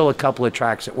were still a couple of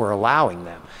tracks that were allowing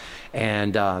them.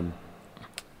 And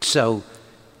so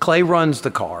Clay runs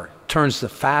the car, turns the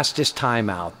fastest time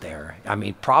out there. I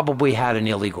mean, probably had an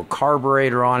illegal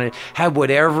carburetor on it, had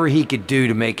whatever he could do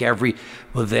to make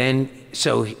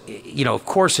so, of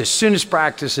course, as soon as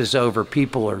practice is over,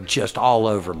 people are just all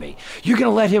over me. You're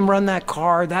going to let him run that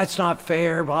car? That's not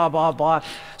fair, blah, blah, blah.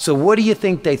 So what do you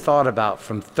think they thought about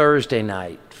from Thursday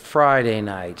night, Friday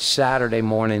night, Saturday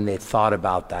morning? They thought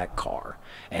about that car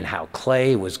and how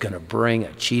Clay was going to bring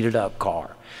a cheated up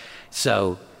car.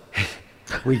 So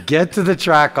we get to the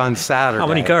track on Saturday. How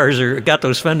many cars got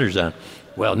those fenders on?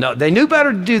 Well, no, they knew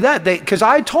better to do that. Because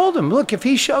I told them, look, if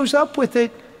he shows up with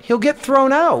it, he'll get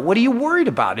thrown out. What are you worried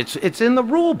about? It's in the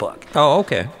rule book. Oh,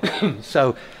 okay.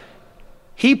 So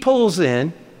he pulls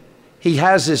in. He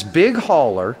has this big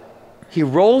hauler. He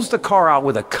rolls the car out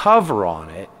with a cover on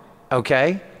it,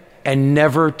 okay, and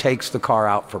never takes the car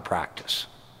out for practice,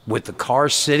 with the car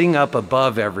sitting up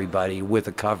above everybody with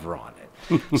a cover on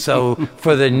it. So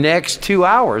for the next 2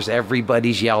 hours,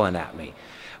 everybody's yelling at me.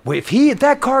 If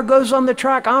that car goes on the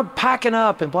track, I'm packing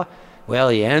up and blah. Well,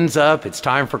 he ends up, it's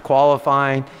time for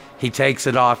qualifying. He takes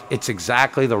it off. It's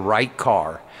exactly the right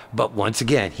car. But once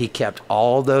again, he kept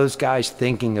all those guys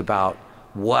thinking about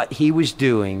what he was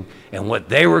doing and what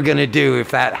they were going to do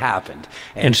if that happened.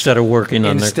 And instead of working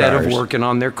on their cars. Instead of working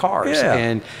on their cars. Yeah.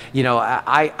 And,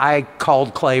 I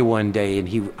called Clay one day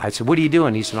and I said, what are you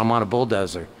doing? He said, I'm on a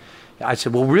bulldozer. I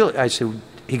said, well, really? I said,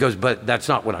 he goes, but that's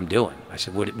not what I'm doing. I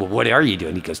said, what are you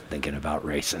doing? He goes, thinking about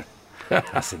racing.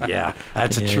 I said, yeah,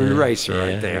 that's a true racer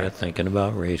right there. Yeah, thinking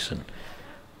about racing.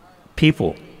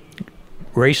 People.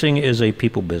 Racing is a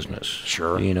people business.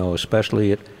 Sure.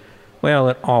 Especially at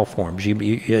all forms.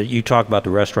 You talk about the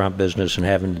restaurant business and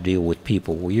having to deal with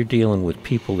people. Well, you're dealing with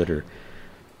people that are,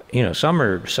 some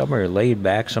are laid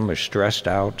back, some are stressed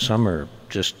out, some are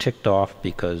just ticked off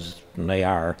because they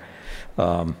are.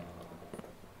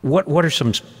 What are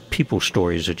some people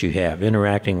stories that you have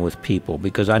interacting with people?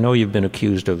 Because I know you've been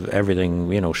accused of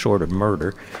everything, short of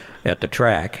murder at the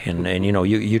track, and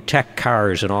you tech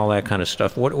cars and all that kind of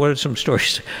stuff. What are some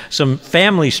stories, some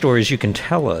family stories you can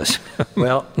tell us?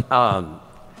 Well,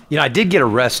 I did get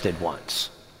arrested once.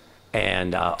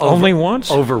 And only once?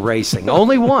 Over racing.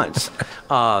 Only once.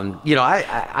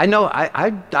 I know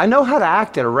how to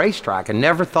act at a racetrack. I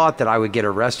never thought that I would get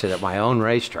arrested at my own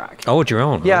racetrack. Oh, at your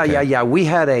own? Yeah, okay. yeah. We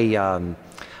had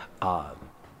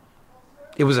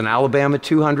it was an Alabama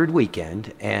 200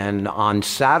 weekend, and on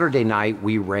Saturday night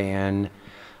we ran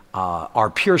our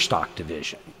pure stock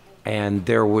division. And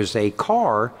there was a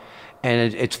car.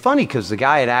 And it's funny because the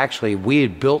guy we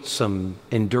had built some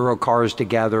enduro cars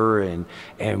together, and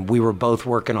we were both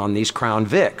working on these Crown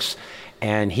Vics.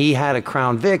 And he had a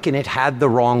Crown Vic, and it had the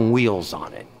wrong wheels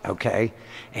on it, okay?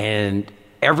 And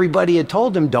everybody had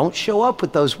told him, don't show up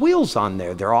with those wheels on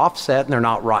there. They're offset and they're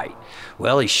not right.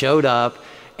 Well, he showed up,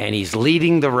 and he's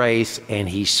leading the race, and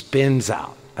he spins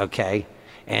out, okay?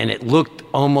 And it looked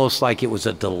almost like it was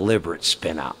a deliberate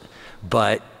spin out.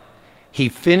 But he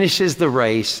finishes the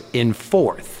race in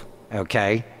fourth,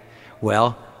 okay?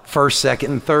 Well, first,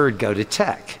 second, and third go to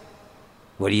tech.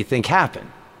 What do you think happened?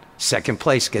 Second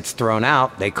place gets thrown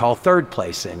out. They call third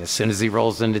place in. As soon as he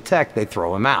rolls into tech, they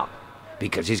throw him out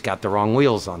because he's got the wrong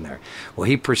wheels on there. Well,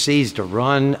 he proceeds to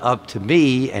run up to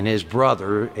me and his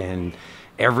brother and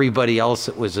everybody else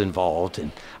that was involved.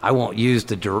 And I won't use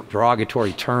the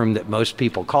derogatory term that most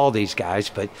people call these guys,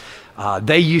 but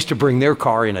they used to bring their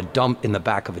car in the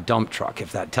back of a dump truck,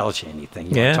 if that tells you anything.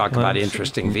 You talk about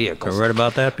interesting vehicles. I read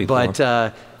about that before.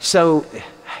 But so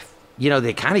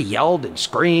they kind of yelled and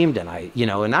screamed, and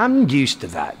and I'm used to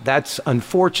that. That's,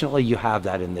 unfortunately, you have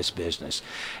that in this business.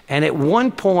 And at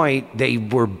one point, they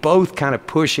were both kind of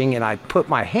pushing, and I put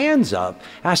my hands up,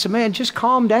 and I said, man, just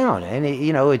calm down.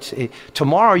 And,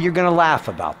 tomorrow you're going to laugh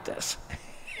about this.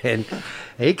 And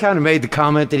he kind of made the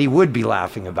comment that he would be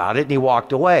laughing about it, and he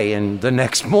walked away. And the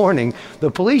next morning, the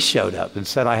police showed up and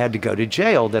said I had to go to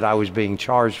jail, that I was being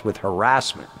charged with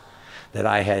harassment, that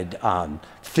I had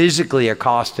physically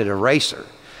accosted a racer.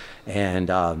 And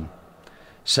let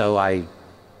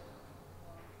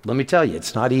me tell you,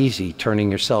 it's not easy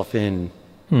turning yourself in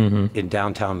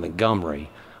downtown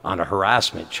Montgomery on a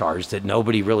harassment charge that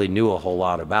nobody really knew a whole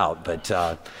lot about.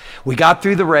 But we got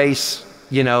through the race.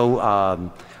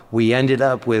 We ended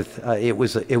up with, it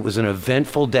was an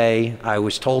eventful day. I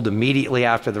was told immediately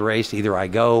after the race, either I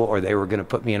go or they were going to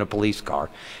put me in a police car.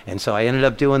 And so I ended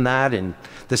up doing that. And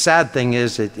the sad thing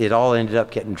is it all ended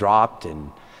up getting dropped.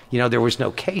 And, there was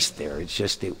no case there. It's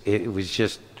just, it was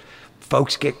just,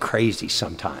 folks get crazy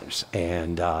sometimes.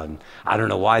 And I don't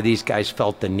know why these guys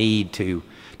felt the need to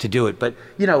do it. But,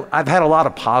 I've had a lot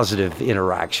of positive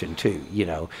interaction too.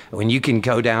 When you can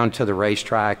go down to the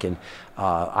racetrack, and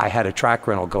I had a track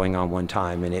rental going on one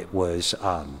time, and it was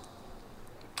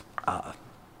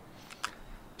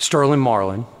Sterling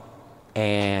Marlin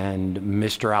and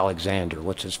Mr. Alexander.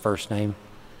 What's his first name?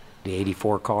 The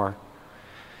 84 car?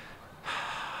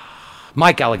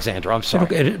 Mike Alexander, I'm sorry.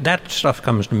 Okay, that stuff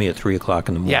comes to me at 3 o'clock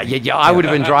in the morning. Yeah. I would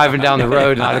have been driving down the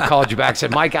road, and I'd have called you back and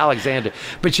said, Mike Alexander.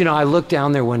 But, I looked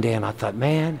down there one day, and I thought,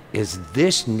 man, is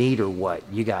this neat or what?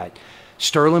 You got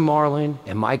Sterling Marlin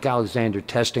and Mike Alexander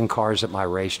testing cars at my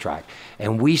racetrack.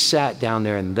 And we sat down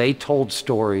there, and they told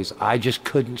stories. I just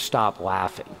couldn't stop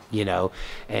laughing,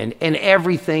 And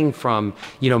everything from,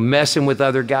 messing with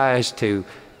other guys to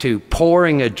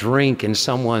pouring a drink in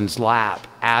someone's lap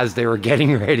as they were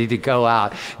getting ready to go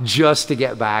out just to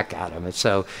get back at them. And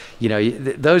so,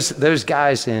 those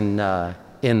guys in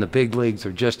the big leagues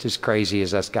are just as crazy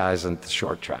as us guys on the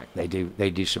short track. They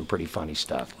do some pretty funny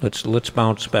stuff. Let's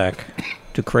bounce back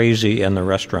to crazy and the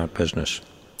restaurant business.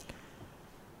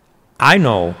 I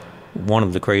know one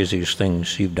of the craziest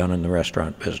things you've done in the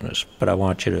restaurant business, but I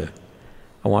want you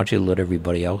to let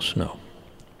everybody else know.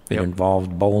 It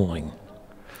involved bowling.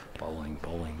 Bowling.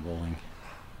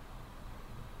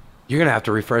 You're going to have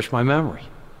to refresh my memory.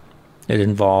 It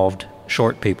involved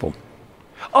short people.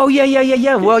 Oh,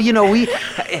 yeah. Well,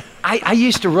 I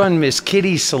used to run Miss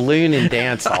Kitty's Saloon and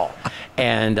Dance Hall.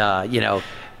 And,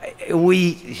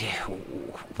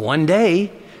 one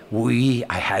day,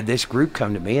 I had this group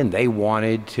come to me, and I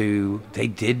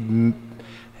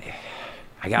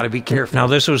got to be careful. Now,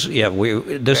 this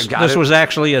was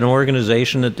actually an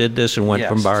organization that did this and went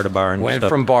from bar to bar and went stuff.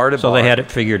 From bar to bar. So they had it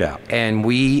figured out. And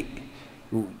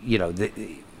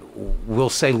we'll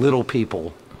say little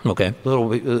people. Okay.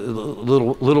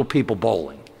 Little people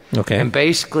bowling. Okay. And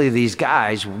basically these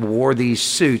guys wore these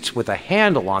suits with a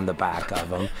handle on the back of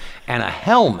them and a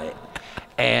helmet.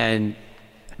 And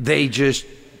these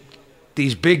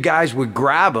big guys would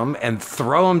grab them and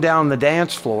throw them down the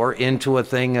dance floor into a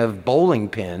thing of bowling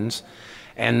pins.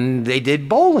 And they did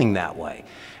bowling that way.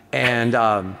 And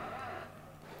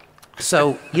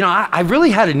so, I really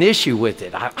had an issue with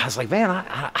it. I was like, man,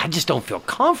 I just don't feel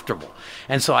comfortable.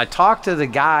 And so I talked to the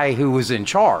guy who was in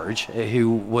charge,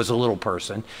 who was a little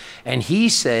person, and he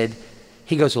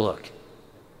goes, look,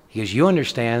 you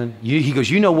understand? He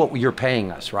goes, you know what you're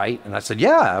paying us, right? And I said,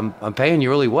 yeah, I'm paying you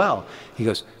really well. He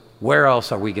goes, where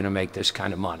else are we going to make this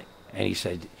kind of money? And he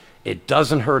said, it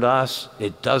doesn't hurt us.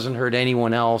 It doesn't hurt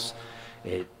anyone else.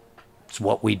 It's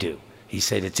what we do. He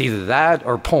said, it's either that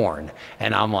or porn.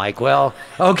 And I'm like, well,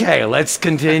 okay, let's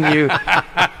continue.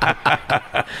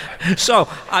 So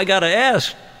I got to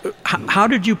ask, how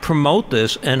did you promote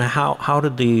this, and how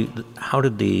did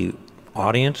the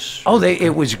audience? Oh,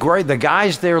 it was great. The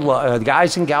guys there, the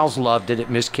guys and gals loved it at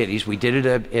Miss Kitty's. We did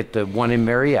it at the one in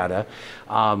Marietta.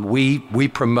 We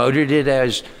promoted it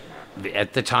as,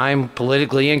 at the time,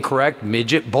 politically incorrect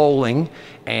midget bowling.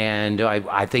 And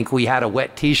I think we had a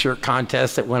wet T-shirt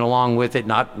contest that went along with it,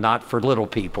 not for little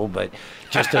people, but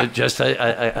just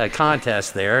a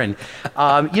contest there. And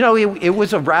it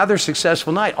was a rather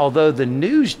successful night. Although the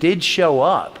news did show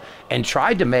up and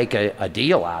tried to make a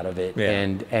deal out of it,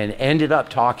 and ended up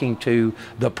talking to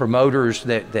the promoters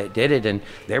that did it, and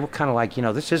they were kind of like,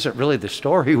 this isn't really the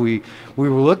story we were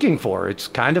looking for. It's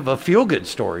kind of a feel-good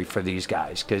story for these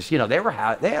guys, because they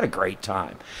had a great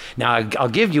time. Now I'll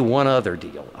give you one other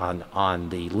deal on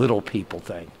the little people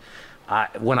thing.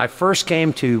 When I first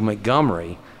came to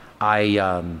Montgomery,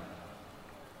 I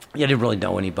didn't really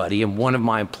know anybody, and one of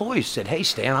my employees said, hey,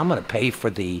 Stan, I'm going to pay for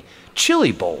the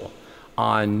Chili Bowl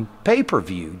on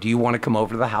pay-per-view. Do you want to come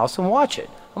over to the house and watch it?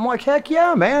 I'm like, heck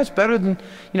yeah, man. It's better than,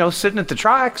 sitting at the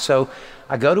track. So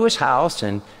I go to his house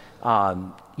and,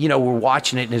 we're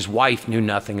watching it, and his wife knew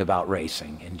nothing about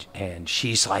racing. And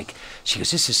she goes,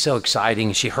 this is so exciting.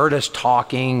 And she heard us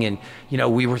talking, and,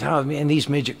 we were talking, man, these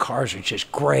midget cars are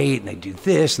just great, and they do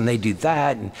this and they do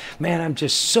that. And, man, I'm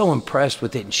just so impressed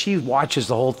with it. And she watches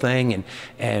the whole thing,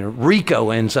 and Rico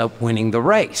ends up winning the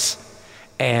race.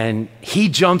 And he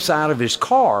jumps out of his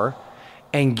car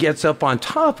and gets up on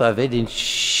top of it, and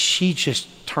she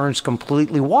just turns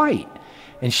completely white.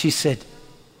 And she said,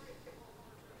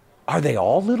 are they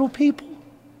all little people?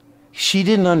 She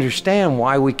didn't understand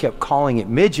why we kept calling it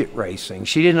midget racing.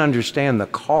 She didn't understand the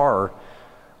car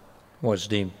was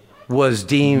deemed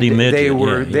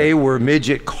midget, they were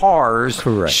midget cars.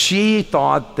 Correct. She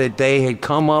thought that they had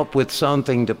come up with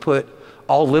something to put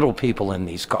all little people in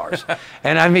these cars.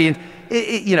 And I mean,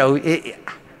 I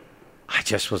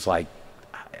just was like,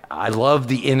 I love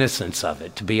the innocence of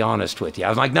it, to be honest with you. I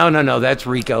was like, no, that's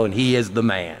Rico, and he is the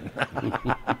man.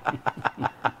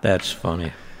 That's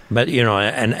funny. But,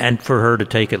 and for her to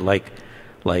take it like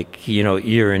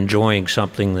you're enjoying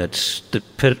something that's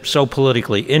so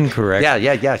politically incorrect.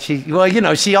 Yeah.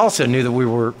 She also knew that we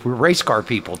were race car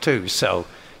people, too. So,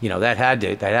 that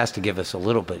has to give us a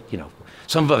little bit,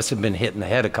 some of us have been hit in the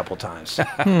head a couple times.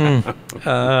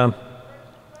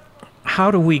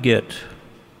 How do we get...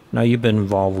 Now, you've been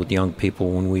involved with young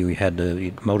people when we had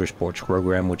the motorsports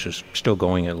program, which is still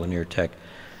going at Lanier Tech.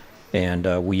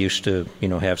 And we used to,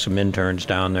 have some interns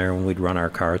down there when we'd run our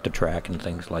car at the track and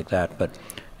things like that. But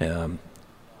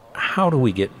how do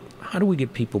we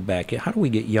get people back? How do we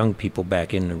get young people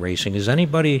back into racing? Is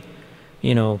anybody,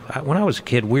 when I was a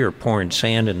kid, we were pouring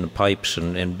sand in the pipes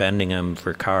and bending them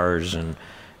for cars, and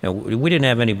we didn't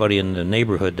have anybody in the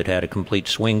neighborhood that had a complete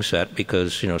swing set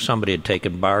because, somebody had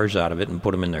taken bars out of it and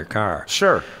put them in their car.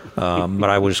 Sure. But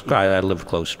I lived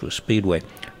close to a speedway.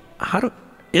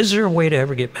 Is there a way to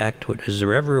ever get back to it? Is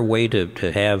there ever a way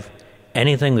to have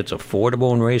anything that's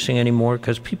affordable in racing anymore?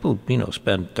 Because people,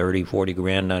 spend 30, 40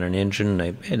 grand on an engine.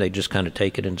 They just kind of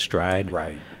take it in stride.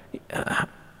 Right.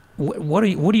 What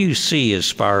do you see as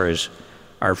far as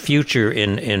our future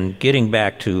in getting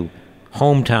back to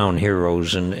hometown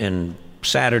heroes and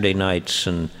Saturday nights,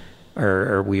 and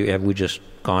have we just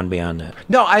gone beyond that?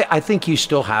 No, I think you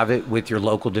still have it with your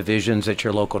local divisions at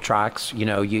your local tracks.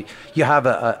 You have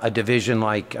a division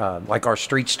like our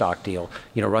street stock deal.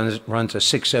 Runs a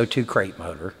 602 crate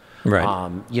motor.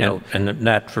 Right. And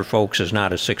that for folks is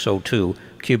not a 602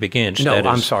 cubic inch. No,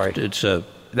 I'm sorry. It's a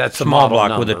that's small block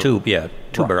number. with a tube. Yeah,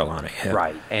 two barrel on it. Yeah.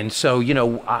 Right. And so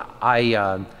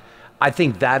I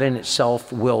think that in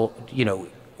itself will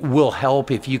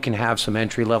help if you can have some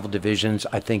entry-level divisions.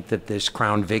 I think that this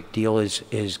Crown Vic deal is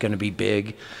going to be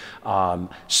big.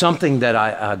 Something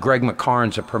that Greg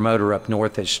McCarn's, a promoter up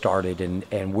north, has started,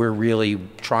 and we're really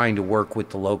trying to work with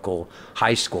the local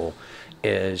high school,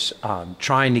 is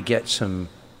trying to get some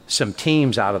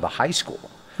teams out of the high school.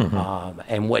 Mm-hmm.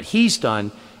 And what he's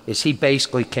done is he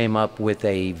basically came up with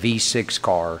a V6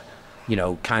 car,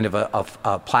 kind of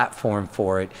a platform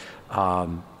for it.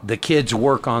 The kids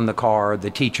work on the car, the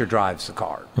teacher drives the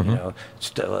car. Mm-hmm.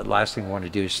 The last thing I want to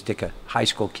do is stick a high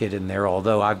school kid in there,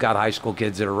 although I've got high school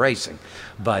kids that are racing.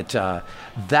 But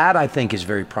that, I think, is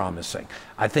very promising.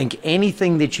 I think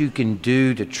anything that you can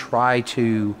do to try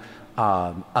to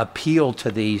appeal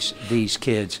to these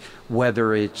kids,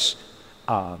 whether it's,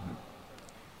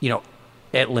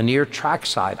 at Lanier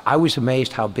Trackside, I was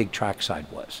amazed how big Trackside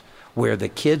was, where the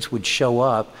kids would show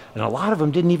up, and a lot of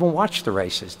them didn't even watch the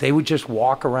races. They would just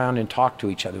walk around and talk to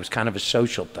each other. It was kind of a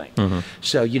social thing. Mm-hmm.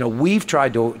 So, we've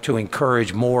tried to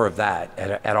encourage more of that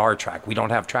at our track. We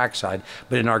don't have trackside,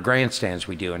 but in our grandstands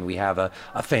we do, and we have a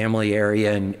family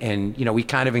area, and we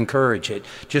kind of encourage it,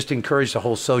 just encourage the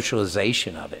whole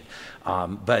socialization of it.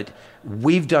 But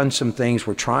we've done some things.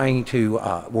 We're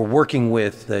working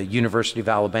with the University of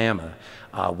Alabama.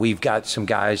 We've got some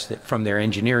guys from their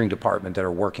engineering department that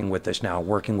are working with us now,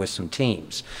 working with some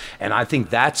teams. And I think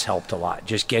that's helped a lot,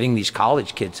 just getting these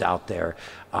college kids out there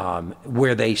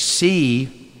where they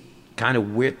see kind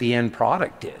of where the end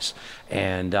product is.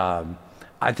 And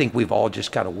I think we've all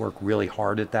just got to work really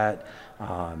hard at that.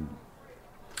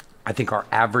 I think our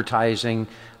advertising,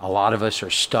 a lot of us are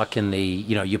stuck in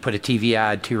you put a TV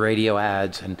ad, 2 radio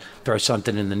ads, and throw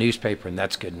something in the newspaper, and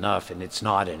that's good enough, and it's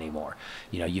not anymore.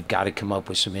 You've got to come up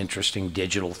with some interesting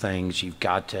digital things. You've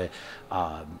got to,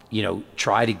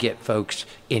 try to get folks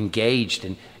engaged.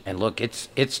 And look,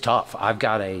 it's tough. I've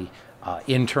got a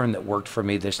intern that worked for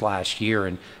me this last year,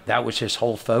 and that was his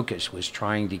whole focus, was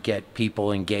trying to get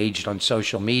people engaged on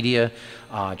social media,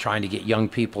 trying to get young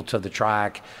people to the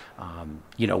track.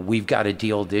 We've got a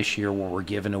deal this year where we're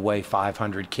giving away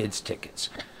 500 kids tickets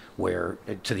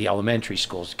to the elementary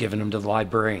schools, giving them to the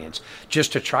librarians,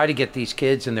 just to try to get these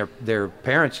kids and their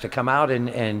parents to come out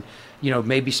and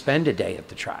maybe spend a day at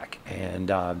the track.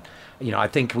 And I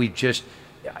think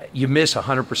you miss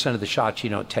 100% of the shots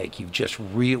you don't take.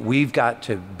 We've got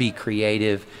to be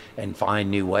creative and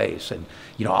find new ways. And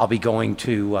I'll be going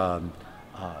to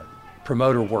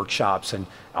promoter workshops, and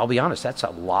I'll be honest, that's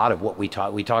a lot of what we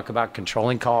talk. We talk about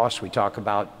controlling costs, we talk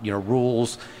about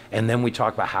rules, and then we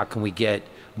talk about how can we get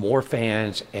more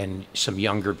fans and some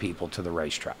younger people to the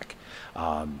racetrack.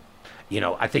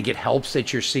 I think it helps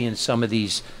that you're seeing some of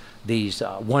these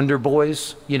Wonder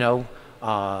Boys.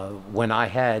 When I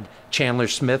had Chandler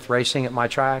Smith racing at my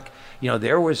track,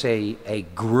 there was a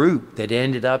group that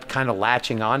ended up kind of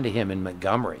latching onto him in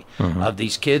Montgomery, of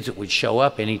these kids that would show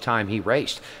up anytime he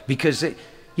raced, because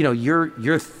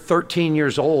you're 13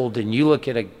 years old and you look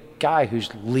at a guy who's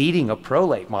leading a pro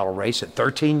late model race at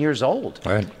 13 years old.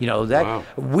 Right. Wow.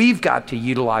 We've got to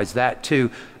utilize that too.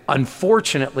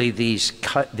 Unfortunately, these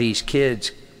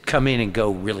kids come in and go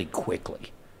really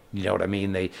quickly. You know what I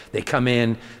mean? They come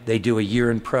in, they do a year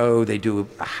in pro, they do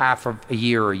a half of a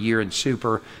year or a year in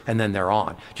super, and then they're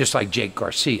on. Just like Jake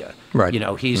Garcia. Right.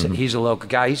 He's a local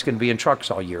guy. He's going to be in trucks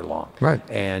all year long. Right.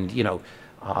 And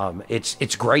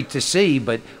it's great to see,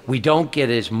 but we don't get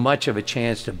as much of a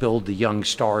chance to build the young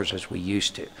stars as we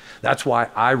used to. That's why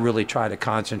I really try to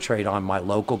concentrate on my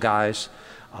local guys.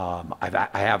 I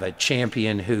have a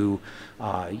champion who,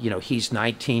 he's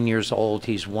 19 years old.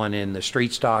 He's won in the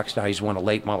street stocks. Now he's won a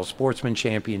late model sportsman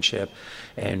championship.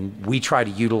 And we try to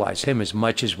utilize him as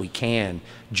much as we can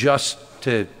just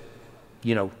to,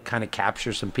 kind of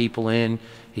capture some people in.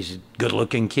 He's a good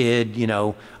looking kid,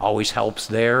 always helps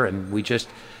there. And we just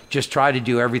try to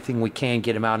do everything we can,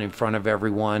 get him out in front of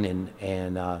everyone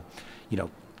and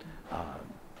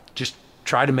just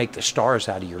try to make the stars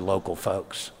out of your local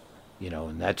folks.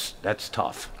 And that's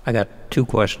tough. I got two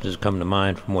questions come to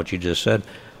mind from what you just said.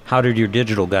 How did your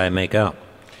digital guy make out?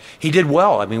 He did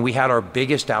well. I mean, we had our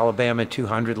biggest Alabama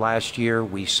 200 last year.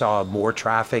 We saw more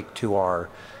traffic to our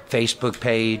Facebook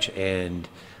page, and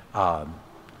I'm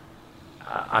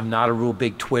not a real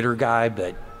big Twitter guy,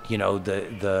 but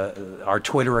our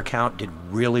Twitter account did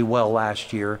really well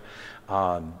last year.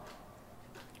 I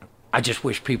just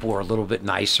wish people were a little bit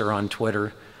nicer on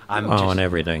Twitter. On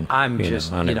everything.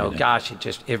 Gosh,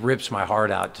 it rips my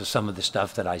heart out to some of the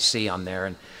stuff that I see on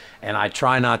there, and I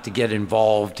try not to get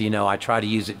involved. I try to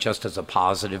use it just as a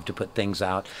positive to put things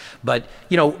out. But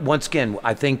once again,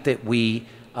 I think that we,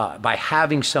 by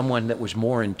having someone that was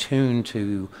more in tune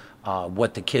to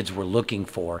what the kids were looking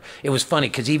for, it was funny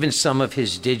because even some of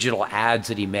his digital ads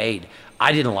that he made,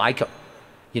 I didn't like them.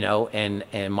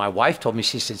 And my wife told me,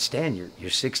 she said, Stan, you're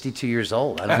 62 years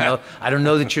old. I don't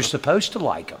know that you're supposed to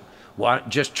like him. Well,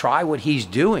 just try what he's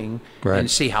doing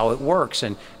and see how it works.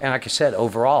 And like I said,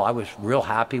 overall, I was real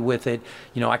happy with it.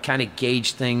 I kind of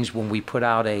gauge things when we put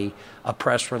out a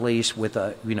press release with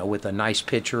a nice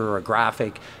picture or a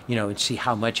graphic, and see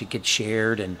how much it gets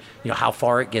shared and, how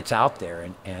far it gets out there.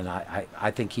 And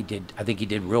I think he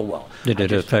did real well.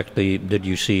 Did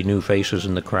you see new faces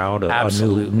in the crowd?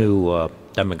 Absolutely. A new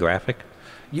demographic?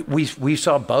 We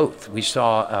saw both. We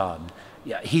saw,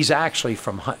 he's actually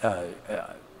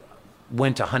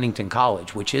went to Huntington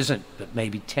College, which isn't but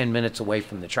maybe 10 minutes away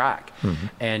from the track. Mm-hmm.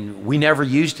 And we never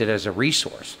used it as a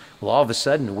resource. Well, all of a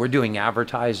sudden, we're doing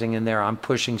advertising in there. I'm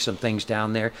pushing some things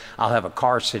down there. I'll have a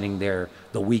car sitting there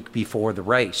the week before the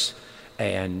race.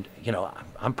 And,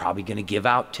 I'm probably going to give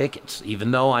out tickets,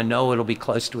 even though I know it'll be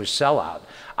close to a sellout.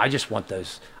 I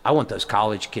want those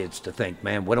college kids to think,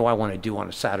 man, what do I want to do on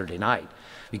a Saturday night?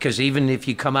 Because even if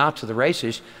you come out to the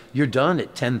races, you're done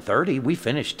at 10:30. We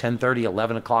finished 10:30,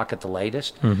 11 o'clock at the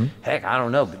latest. Mm-hmm. Heck, I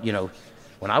don't know, but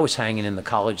when I was hanging in the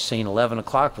college scene, 11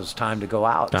 o'clock was time to go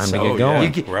out. To get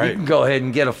going. You can go ahead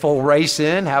and get a full race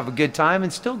in, have a good time,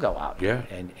 and still go out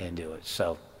and do it.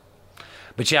 So,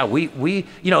 but yeah, we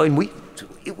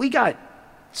got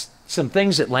some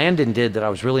things that Landon did that I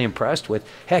was really impressed with.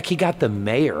 Heck, he got the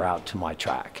mayor out to my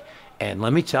track. And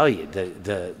let me tell you,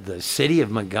 the city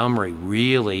of Montgomery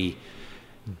really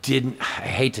didn't, I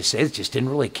hate to say it, just didn't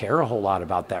really care a whole lot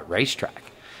about that racetrack.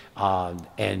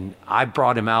 And I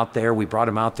brought him out there. We brought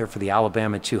him out there for the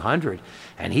Alabama 200,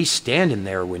 and he's standing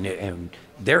there and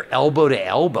they're elbow to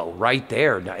elbow right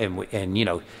there. And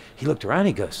he looked around.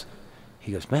 He goes,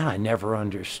 man, I never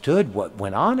understood what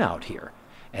went on out here.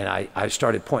 And I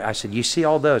started pointing. I said, you see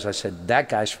all those? I said, that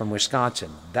guy's from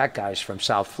Wisconsin. That guy's from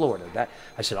South Florida.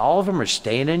 I said, all of them are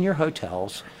staying in your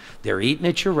hotels. They're eating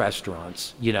at your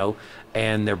restaurants,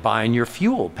 and they're buying your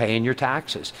fuel, paying your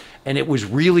taxes. And it was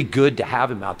really good to have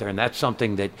him out there. And that's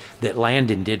something that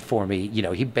Landon did for me.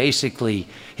 He basically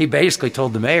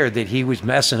told the mayor that he was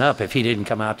messing up if he didn't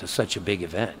come out to such a big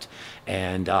event.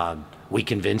 And we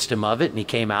convinced him of it, and he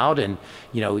came out, and,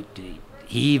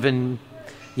 he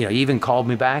even called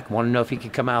me back, wanted to know if he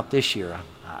could come out this year.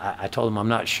 I told him I'm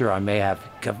not sure. I may have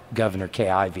Governor Kay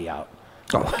Ivey out.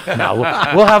 No,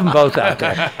 we'll have them both out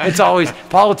there. It's always,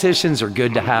 politicians are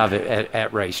good to have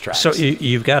at racetracks. So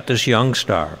you've got this young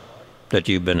star that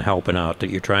you've been helping out, that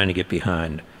you're trying to get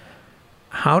behind.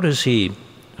 How does he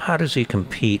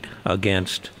compete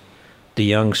against the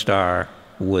young star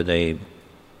with a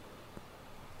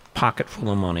pocket full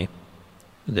of money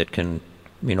that can,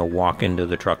 walk into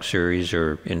the Truck Series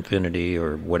or Infinity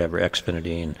or whatever,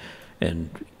 Xfinity, and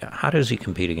how does he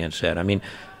compete against that? I mean,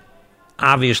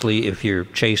 obviously, if you're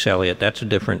Chase Elliott, that's a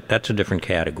different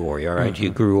category. All right,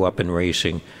 You grew up in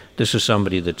racing. This is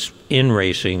somebody that's in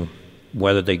racing,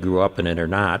 whether they grew up in it or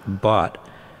not. But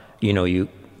you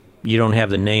don't have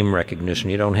the name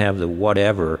recognition. You don't have the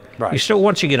whatever. Right. You still,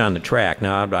 once you get on the track.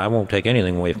 Now, I won't take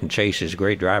anything away from Chase. He's a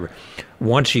great driver.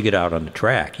 Once you get out on the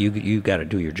track, you got to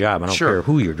do your job. I don't care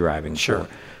who you're driving for.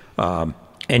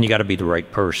 And you got to be the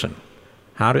right person.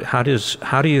 How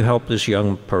do you help this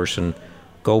young person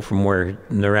go from where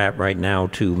they're at right now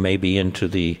to maybe into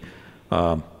the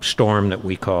storm that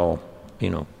we call,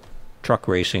 truck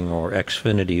racing or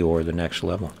Xfinity or the next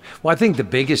level? Well, I think the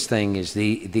biggest thing is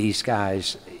these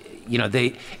guys,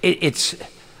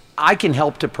 I can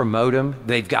help to promote them.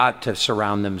 They've got to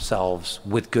surround themselves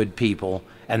with good people,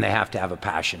 and they have to have a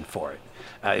passion for it.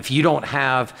 If you don't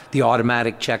have the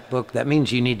automatic checkbook, that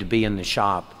means you need to be in the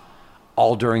shop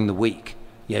all during the week,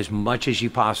 as much as you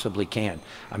possibly can.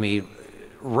 I mean,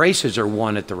 races are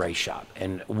won at the race shop.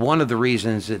 And one of the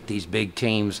reasons that these big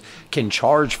teams can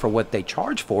charge for what they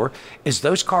charge for is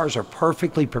those cars are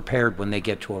perfectly prepared when they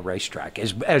get to a racetrack,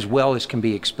 as well as can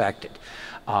be expected.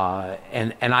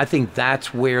 And I think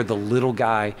that's where the little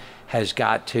guy has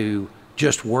got to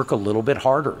just work a little bit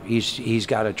harder. He's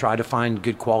got to try to find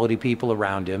good quality people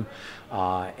around him.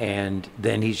 And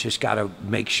then he's just got to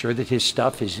make sure that his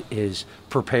stuff is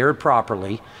prepared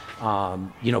properly.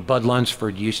 Bud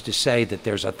Lunsford used to say that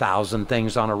there's 1,000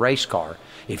 things on a race car.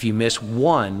 If you miss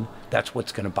one, that's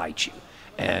what's going to bite you.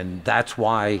 And that's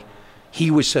why he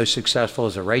was so successful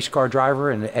as a race car driver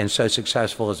and so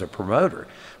successful as a promoter,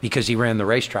 because he ran the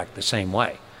racetrack the same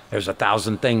way. There's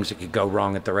 1,000 things that could go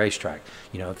wrong at the racetrack.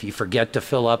 If you forget to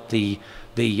fill up the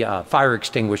fire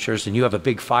extinguishers and you have a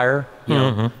big fire,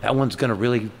 that one's going to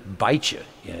really bite you.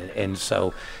 And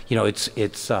so,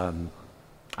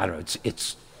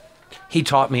 he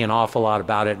taught me an awful lot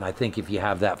about it, and I think if you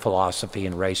have that philosophy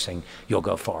in racing, you'll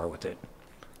go far with it.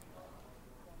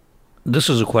 This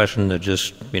is a question that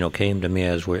just came to me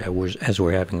as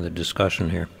we're having the discussion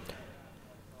here.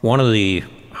 One of the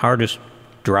hardest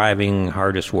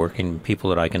working people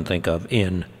that I can think of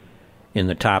in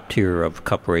the top tier of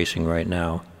Cup racing right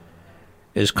now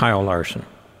is Kyle Larson.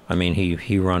 I mean,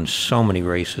 he runs so many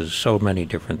races, so many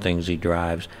different things he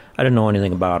drives. I didn't know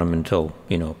anything about him until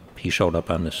he showed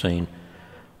up on the scene.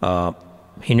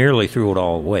 He nearly threw it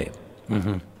all away.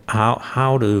 Mm-hmm.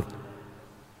 How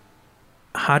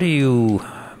do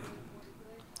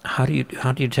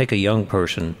you take a young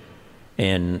person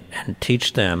and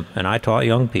teach them? And I taught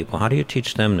young people. How do you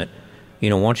teach them that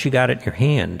once you got it in your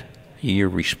hand, you're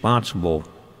responsible?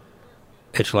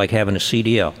 It's like having a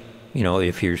CDL.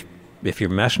 If you're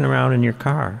messing around in your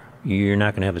car, you're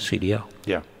not going to have a CDL.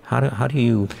 Yeah. How do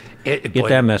you get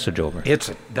that message over?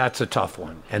 That's a tough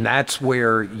one, and that's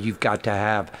where you've got to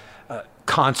have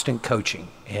constant coaching.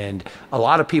 And a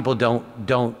lot of people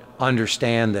don't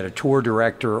understand that a tour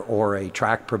director or a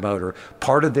track promoter,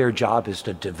 part of their job is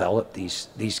to develop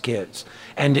these kids,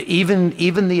 and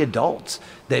even the adults.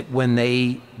 That when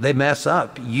they mess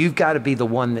up, you've got to be the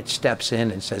one that steps in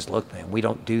and says, "Look, man, we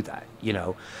don't do that."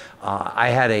 I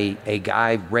had a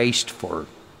guy raced for.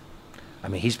 I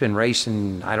mean, he's been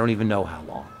racing, I don't even know how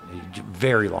long,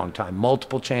 very long time,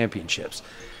 multiple championships.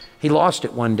 He lost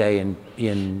it one day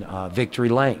in Victory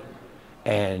Lane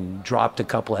and dropped a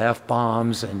couple of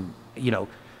F-bombs. And,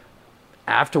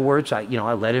 afterwards, I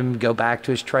let him go back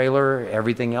to his trailer,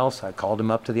 everything else. I called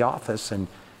him up to the office and,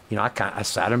 I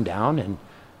sat him down and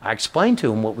I explained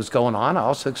to him what was going on. I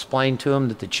also explained to him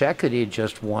that the check that he had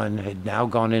just won had now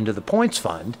gone into the points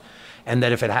fund, and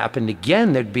that if it happened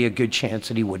again, there'd be a good chance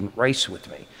that he wouldn't race with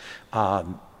me.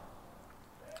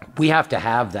 We have to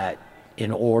have that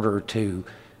in order to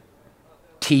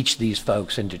teach these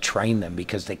folks and to train them,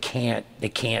 because they can't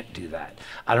do that.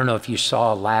 I don't know if you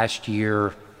saw last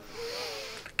year,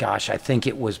 gosh, I think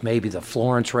it was maybe the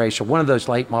Florence race or one of those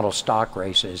late model stock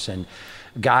races, and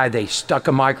guy, they stuck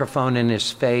a microphone in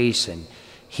his face and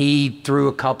he threw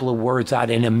a couple of words out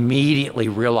and immediately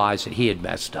realized that he had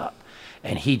messed up.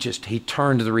 And he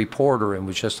turned to the reporter and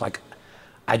was just like,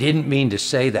 I didn't mean to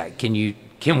say that. Can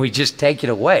we just take it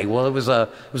away? Well, it was a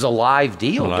live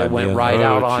deal that went right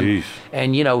out on, geez.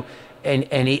 And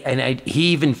he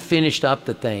even finished up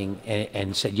the thing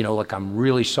and said, look, I'm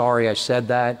really sorry I said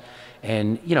that.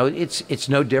 And it's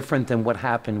no different than what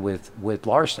happened with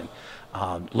Narrison.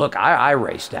 Look, I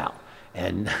raced out,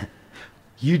 and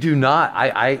you do not.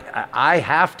 I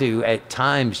have to at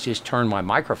times just turn my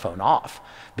microphone off,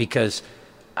 because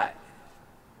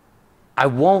I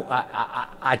won't.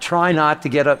 I try not to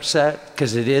get upset,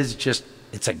 because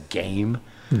it's a game.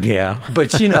 Yeah.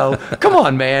 But come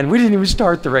on, man. We didn't even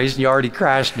start the race, and you already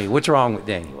crashed me. What's wrong with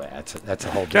anyway? That's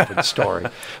a whole different story.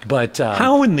 But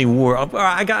how in the world?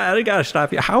 I got to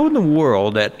stop you. How in the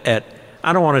world at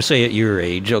I don't want to say at your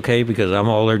age, okay, because I'm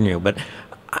older than you, but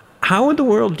how in the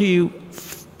world do you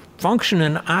function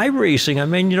in iRacing? I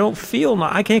mean, you don't feel.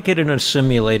 I can't get in a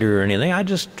simulator or anything.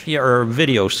 Or a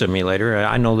video simulator.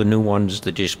 I know the new ones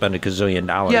that you spend $1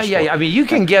 gazillion. Yeah. I mean, you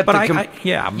can get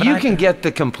get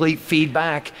the complete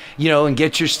feedback, and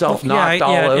get yourself knocked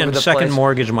all over the place. And second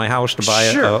mortgage my house to buy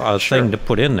a thing to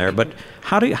put in there. But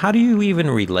how do you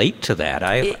even relate to that?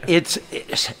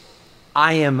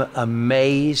 I am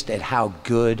amazed at how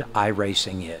good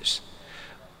iRacing is,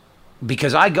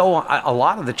 because I go on a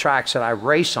lot of the tracks that I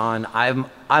race on. I'm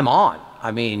on.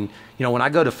 I mean, when I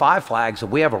go to Five Flags, if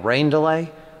we have a rain delay,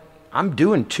 I'm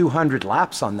doing 200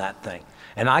 laps on that thing,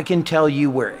 and I can tell you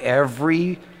where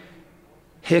every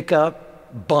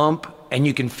hiccup, bump, and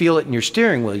you can feel it in your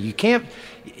steering wheel. You can't,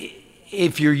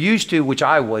 if you're used to, which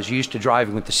I was used to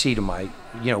driving with the seat of my,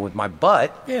 with my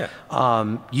butt. Yeah.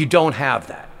 You don't have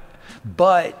that.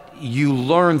 But you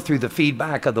learn through the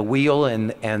feedback of the wheel and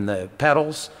the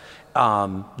pedals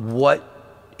what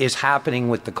is happening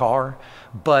with the car.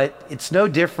 But it's no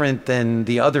different than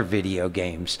the other video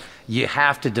games. You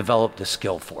have to develop the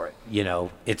skill for it.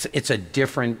 It's a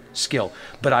different skill.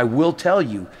 But I will tell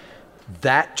you,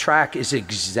 that track is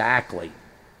exactly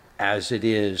as it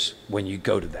is when you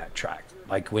go to that track.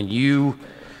 Like when you're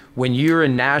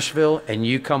in Nashville and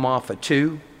you come off a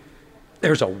 2,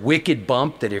 there's a wicked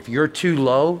bump that if you're too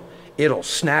low, it'll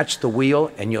snatch the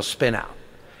wheel and you'll spin out.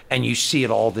 And you see it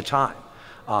all the time.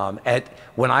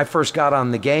 When I first got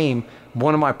on the game,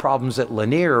 one of my problems at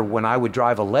Lanier, when I would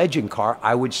drive a Legend car,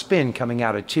 I would spin coming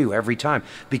out of 2 every time,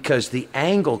 because the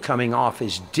angle coming off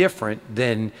is different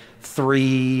than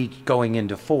 3 going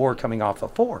into 4 coming off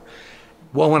of 4.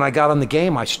 Well, when I got on the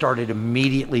game, I started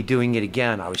immediately doing it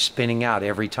again. I was spinning out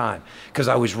every time because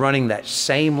I was running that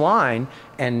same line,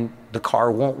 and the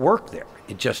car won't work there.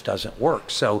 It just doesn't work.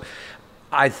 So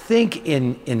I think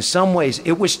in some ways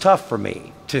it was tough for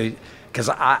me because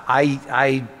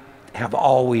I have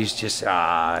always just,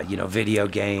 video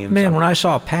games. Man, when I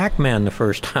saw Pac-Man the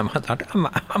first time, I thought,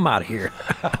 I'm out of here.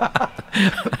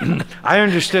 I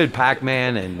understood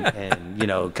Pac-Man and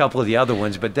a couple of the other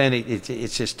ones, but then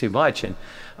it's just too much. And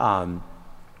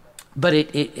but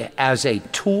it as a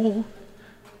tool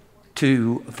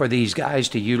for these guys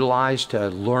to utilize to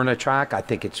learn a track, I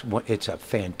think it's a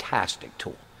fantastic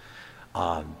tool.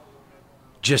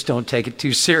 Just don't take it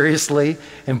too seriously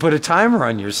and put a timer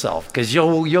on yourself, because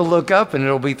you'll look up and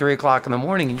it'll be 3 o'clock in the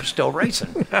morning and you're still racing.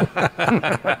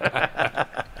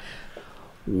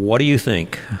 What do you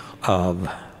think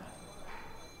of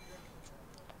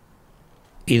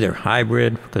either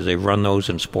hybrid, because they've run those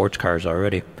in sports cars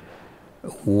already?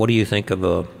 What do you think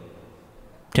of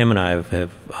Tim and I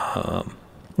have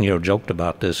joked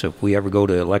about this. If we ever go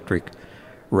to electric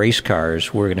race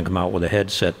cars, we're going to come out with a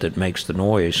headset that makes the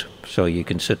noise, so you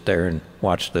can sit there and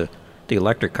watch the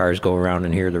electric cars go around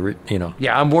and hear the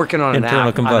Yeah, I'm working on an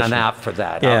app for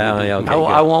that.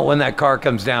 I want when that car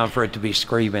comes down for it to be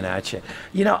screaming at you.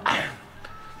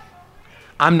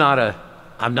 I'm not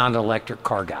an electric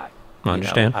car guy. I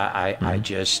understand. I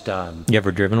just you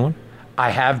ever driven one? I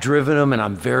have driven them, and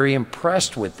I'm very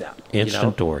impressed with them.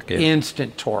 Instant torque. Yeah.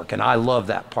 Instant torque, and I love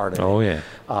that part of it. Oh, yeah.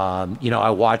 I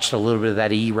watched a little bit of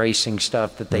that e-racing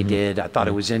stuff that they did. I thought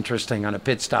it was interesting. On a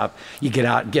pit stop, you get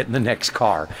out and get in the next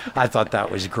car. I thought that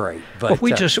was great. But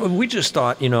we just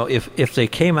thought, if they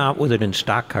came out with it in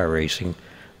stock car racing,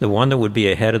 the one that would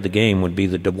be ahead of the game would be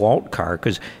the DeWalt car,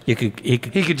 because he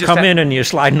could just come in and you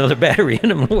slide another battery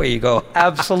in him, and away you go.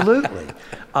 Absolutely.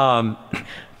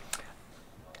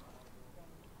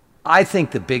 I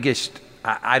think the biggest,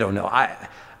 I don't know.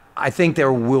 I think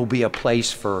there will be a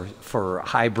place for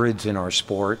hybrids in our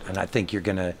sport, and I think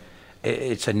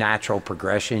it's a natural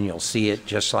progression. You'll see it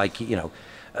just like,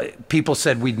 people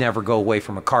said we'd never go away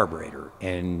from a carburetor,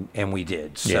 and we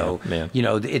did. So,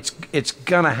 it's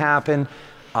going to happen.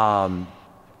 I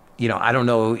don't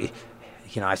know.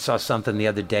 I saw something the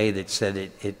other day that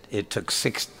said it took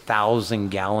 6,000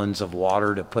 gallons of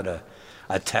water to put a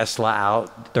Tesla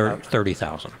out.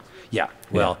 30,000. Yeah.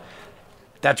 Well,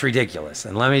 that's ridiculous.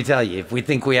 And let me tell you, if we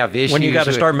think we have issues, when you got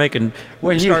to start making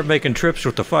trips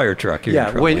with the fire truck, you're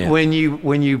in trouble.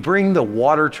 When you bring the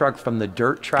water truck from the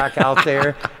dirt track out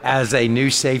there as a new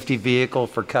safety vehicle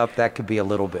for Cup, that could be a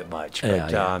little bit much.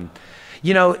 But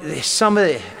some of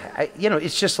the,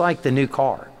 it's just like the new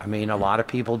car. I mean, a lot of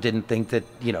people didn't think that,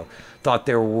 thought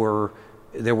there were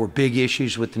big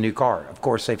issues with the new car. Of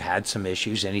course, they've had some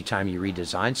issues anytime you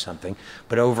redesign something.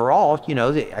 But overall,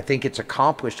 I think it's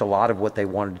accomplished a lot of what they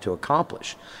wanted to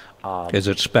accomplish. Is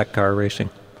it spec car racing?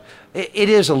 It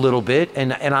is a little bit,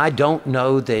 and I don't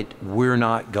know that we're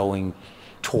not going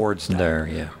towards that. There,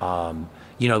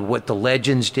 yeah. What the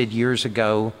Legends did years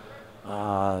ago,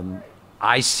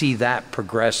 I see that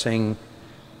progressing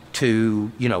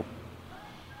to,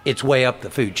 it's way up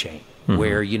the food chain.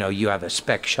 Where, you have a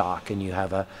spec shock and you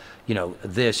have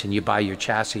this, and you buy your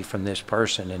chassis from this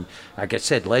person. And like I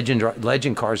said,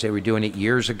 legend cars, they were doing it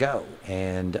years ago.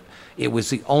 And it was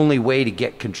the only way to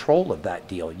get control of that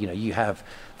deal. You have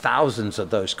thousands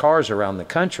of those cars around the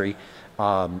country.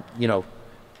 That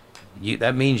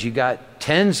means you got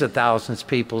tens of thousands of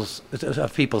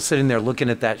people sitting there looking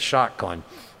at that shock going,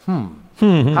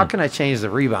 how can I change the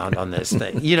rebound on this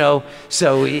thing?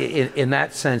 So in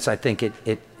that sense, I think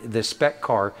the spec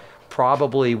car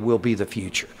probably will be the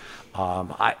future.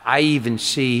 I even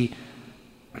see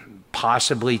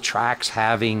possibly tracks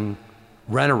having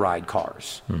rent-a-ride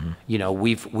cars.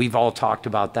 We've all talked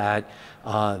about that.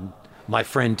 My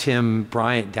friend Tim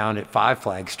Bryant down at Five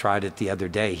Flags tried it the other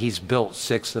day. He's built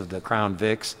 6 of the Crown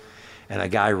Vics, and a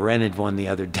guy rented one the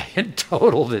other day and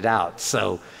totaled it out.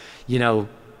 So,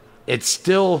 it's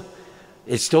still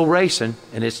racing,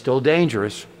 and it's still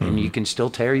dangerous, and you can still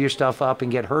tear your stuff up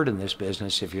and get hurt in this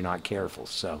business if you're not careful.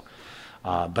 So,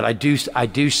 but I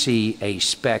do see a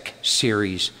spec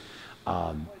series,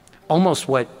 almost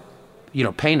what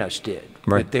Panos did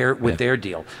with their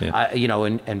deal.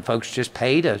 Yeah. And folks just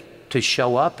pay to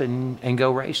show up and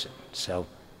go racing. So,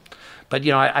 but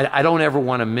I don't ever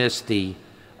want to miss the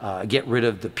get rid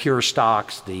of the pure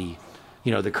stocks, the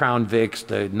Crown Vics,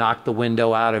 the knock the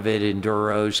window out of it,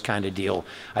 enduros kind of deal.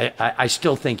 I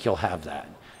still think you'll have that.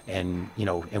 And,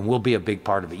 and we'll be a big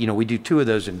part of it. We do 2 of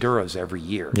those enduros every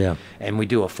year. Yeah. And we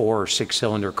do a 4 or 6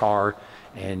 cylinder car.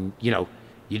 And, you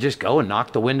just go and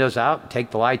knock the windows out, and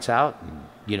take the lights out,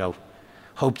 and,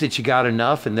 hope that you got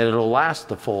enough and that it'll last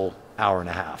the full hour and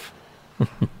a half.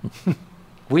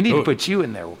 We need to put you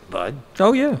in there, bud.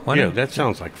 Oh, yeah. Why not? That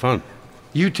sounds like fun.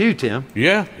 You too, Tim.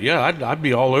 Yeah, I'd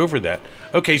be all over that.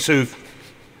 Okay, so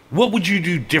what would you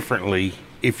do differently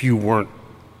if you weren't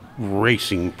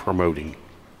racing promoting?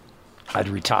 I'd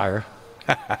retire.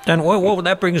 And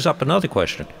that brings up another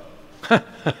question.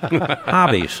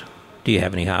 Hobbies. Do you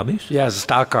have any hobbies? Yeah, it's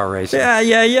stock car racing. Yeah.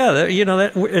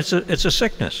 It's a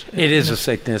sickness. It is a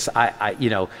sickness.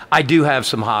 I do have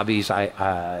some hobbies.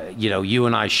 You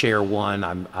and I share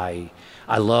one.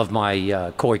 I love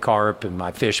my koi carp and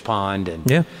my fish pond,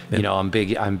 and I'm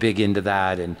big into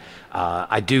that, and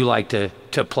I do like to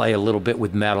play a little bit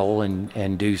with metal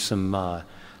and do some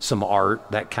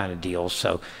art, that kind of deal.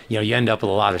 So you end up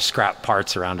with a lot of scrap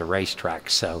parts around a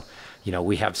racetrack. So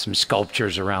we have some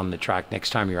sculptures around the track.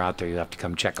 Next time you're out there, you have to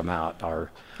come check them out.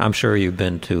 I'm sure you've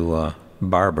been to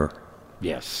Barber.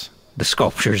 Yes. The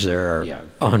sculptures there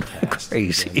are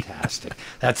crazy. Fantastic.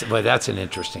 That's an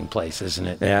interesting place, isn't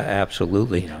it? Yeah,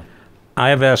 absolutely. I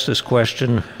have asked this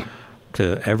question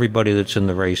to everybody that's in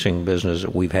the racing business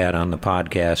that we've had on the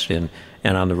podcast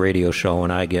and on the radio show,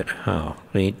 and I get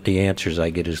the answers I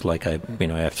get is like I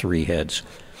have 3 heads.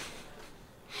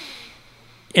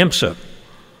 IMSA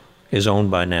is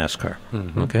owned by NASCAR.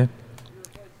 Mm-hmm. Okay.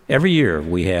 Every year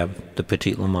we have the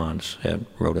Petit Le Mans at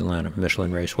Road Atlanta,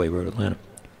 Michelin Raceway, Road Atlanta.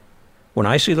 When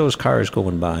I see those cars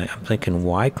going by, I'm thinking,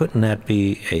 why couldn't that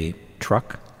be a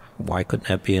truck? Why couldn't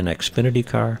that be an Xfinity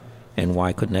car? And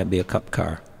why couldn't that be a Cup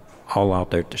car? All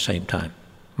out there at the same time.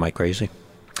 Am I crazy?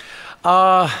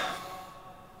 I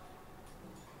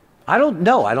don't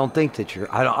know. I don't think that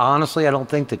honestly, I don't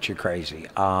think that you're crazy.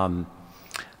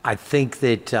 I think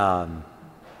that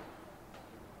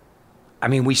I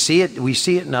mean, we see it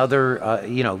in other,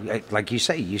 like you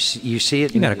say, you see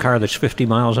it. You got a car that's 50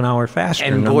 miles an hour faster.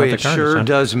 And boy, it sure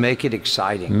does make it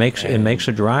exciting. It makes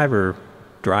a driver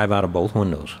drive out of both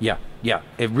windows. Yeah,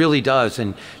 it really does.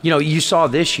 And you saw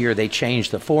this year they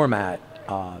changed the format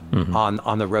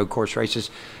on the road course races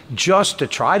just to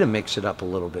try to mix it up a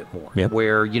little bit more. Yep.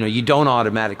 Where you don't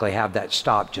automatically have that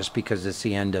stop just because it's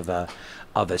the end of a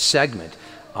segment.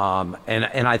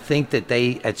 And I think that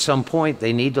at some point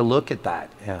they need to look at that.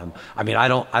 I mean, I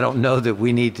don't know that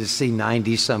we need to see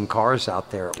 90 some cars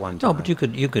out there at one time. No, but you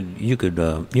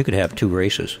could have 2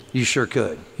 races. You sure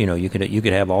could. You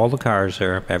could have all the cars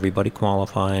there, everybody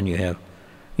qualifying. You have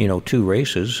 2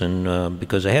 races, and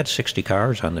because they had 60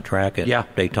 cars on the track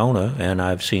at Daytona, and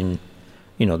I've seen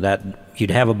that you'd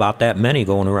have about that many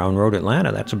going around Road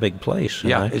Atlanta. That's a big place.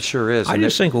 Yeah, it sure is. I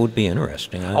just think it would be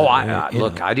interesting.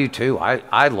 Look, I do too.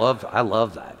 I love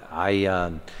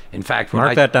that. In fact,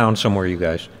 mark that down somewhere, you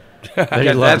guys.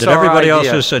 They loved that's it. Everybody else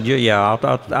idea. has said, "Yeah,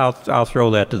 I'll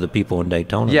throw that to the people in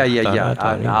Daytona." Yeah.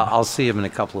 I'll see him in a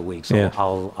couple of weeks. Yeah.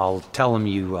 I'll tell him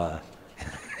you.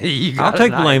 I'll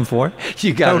take blame for it.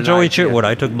 You got Tell Joey Chitwood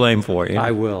I took blame for it.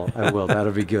 I will.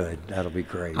 That'll be good. That'll be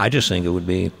great. I just think it would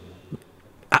be.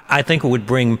 I think it would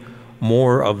bring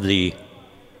more of the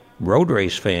road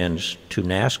race fans to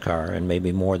NASCAR and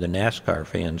maybe more of the NASCAR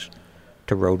fans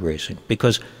to road racing,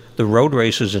 because the road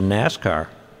races in NASCAR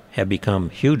have become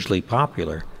hugely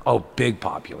popular. Oh, big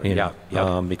popular.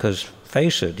 Yeah. Because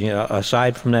face it,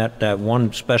 aside from that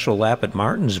one special lap at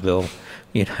Martinsville,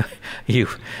 you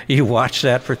watch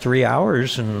that for 3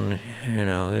 hours, and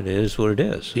it is what it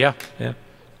is. Yeah.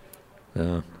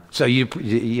 So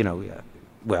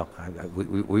well,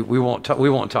 we won't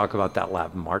talk about that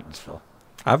lap in Martinsville.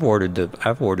 I've ordered the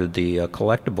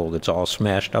collectible that's all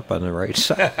smashed up on the right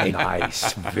side.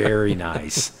 Nice, very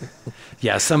nice.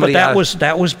 Yeah, But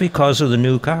that was because of the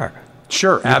new car.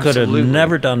 Sure, you could have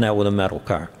never done that with a metal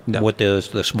car. No. With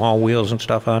the small wheels and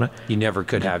stuff on it. You never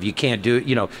could have. You can't do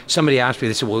it. Somebody asked me,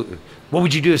 they said, "Well, what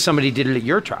would you do if somebody did it at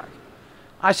your track?"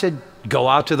 I said, "Go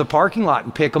out to the parking lot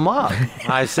and pick them up."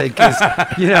 I said, because,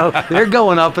 they're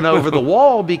going up and over the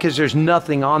wall because there's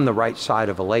nothing on the right side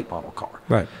of a late model car.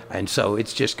 Right. And so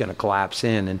it's just going to collapse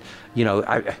in. And,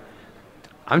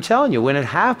 I'm telling you, when it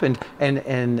happened,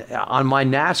 and on my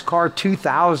NASCAR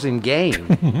 2000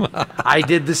 game, I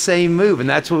did the same move. And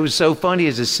that's what was so funny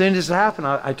is as soon as it happened,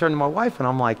 I turned to my wife and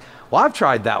I'm like, "Well, I've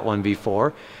tried that one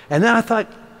before." And then I thought,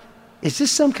 is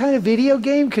this some kind of video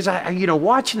game? Because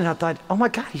watching it, I thought, oh my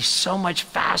God, he's so much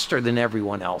faster than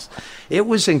everyone else. It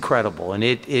was incredible, and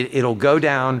it'll go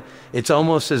down. It's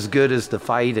almost as good as the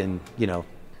fight in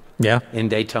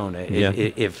Daytona.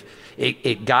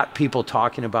 It got people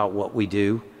talking about what we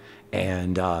do,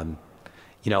 and I'm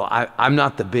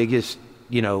not the biggest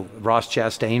Ross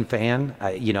Chastain fan,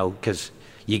 because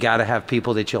you got to have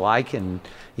people that you like, and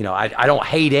I don't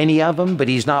hate any of them, but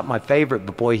he's not my favorite.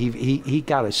 But boy, he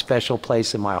got a special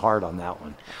place in my heart on that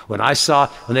one. When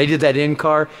they did that in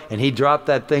car and he dropped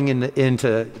that thing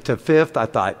into fifth, I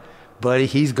thought, buddy,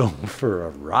 he's going for a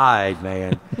ride,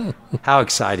 man. How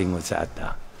exciting was that,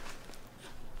 though?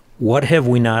 What have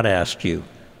we not asked you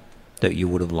that you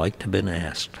would have liked to have been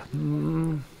asked?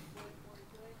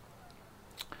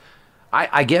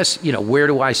 I guess, where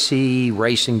do I see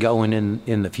racing going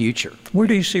in the future? Where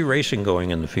do you see racing going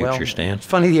in the future, Stan? It's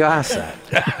funny you ask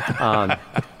that.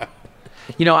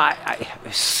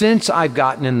 Since I've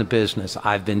gotten in the business,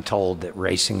 I've been told that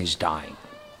racing is dying.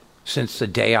 Since the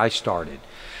day I started,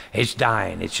 it's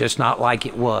dying. It's just not like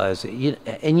it was.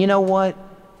 And you know what?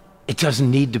 It doesn't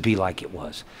need to be like it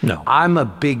was. No. I'm a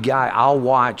big guy. I'll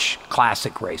watch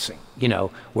classic racing,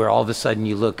 where all of a sudden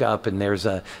you look up and there's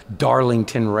a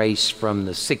Darlington race from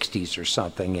the 60s or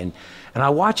something. And I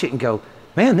watch it and go,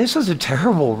 man, this is a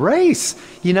terrible race.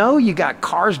 You got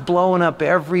cars blowing up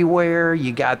everywhere.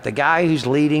 You got the guy who's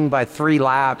leading by 3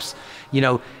 laps,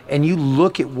 and you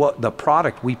look at what the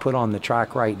product we put on the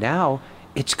track right now,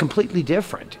 it's completely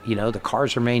different. The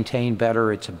cars are maintained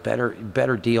better. It's a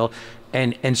better deal.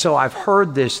 And so I've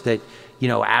heard this, that,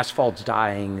 asphalt's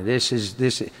dying.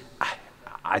 This.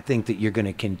 I think that you're going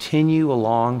to continue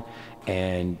along,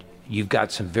 and you've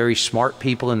got some very smart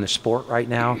people in the sport right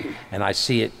now, and I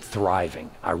see it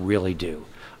thriving. I really do.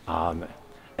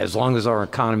 As long as our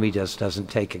economy doesn't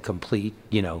take a complete,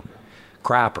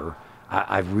 crapper,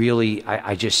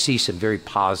 I just see some very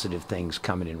positive things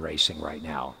coming in racing right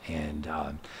now. And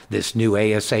this new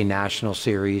ASA National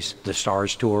Series, the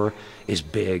Stars Tour, is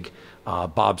big.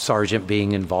 Bob Sargent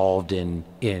being involved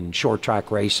in short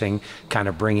track racing, kind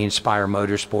of bringing Spire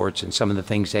Motorsports and some of the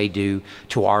things they do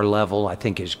to our level, I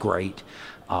think is great.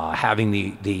 having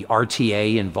the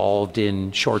RTA involved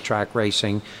in short track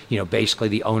racing, basically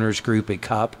the owners group at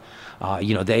Cup,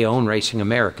 they own Racing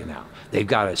America now. They've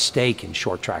got a stake in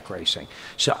short track racing.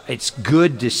 So it's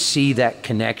good to see that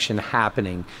connection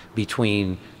happening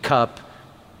between Cup,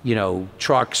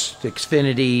 trucks,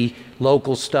 Xfinity,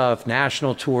 local stuff,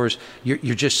 national tours.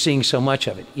 You're just seeing so much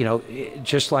of it.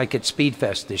 Just like at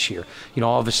Speedfest this year.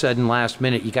 All of a sudden, last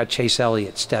minute, you got Chase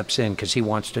Elliott steps in because he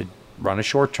wants to run a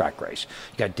short track race.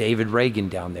 You got David Reagan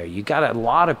down there. You got a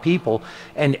lot of people,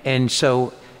 and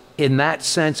so in that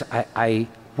sense,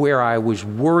 where I was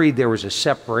worried there was a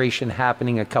separation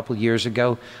happening a couple of years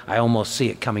ago, I almost see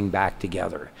it coming back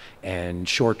together, and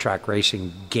short track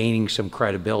racing gaining some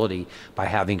credibility by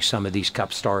having some of these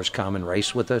Cup stars come and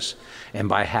race with us, and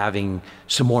by having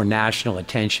some more national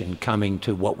attention coming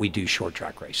to what we do short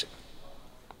track racing.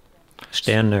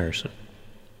 Stan Narrison,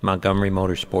 Montgomery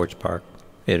Motor Sports Park.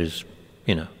 It is,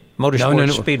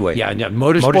 Motorsport Speedway. Yeah,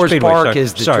 Motorsports Park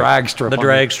is the drag strip. The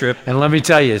drag strip. And let me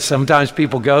tell you, sometimes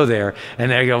people go there and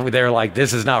they're like,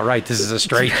 "This is not right. This is a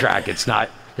straight track. It's not.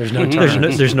 There's no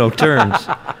turns. There's no turns."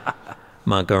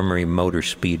 Montgomery Motor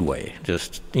Speedway.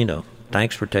 Just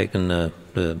thanks for taking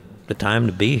the time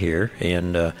to be here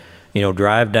and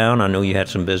drive down. I know you had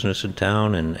some business in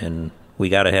town and we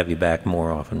got to have you back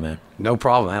more often, man. No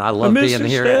problem, man. I love being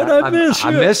here. I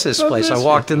miss this place. I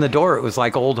walked in the door. It was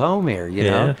like old home here, you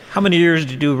know? How many years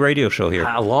did you do a radio show here?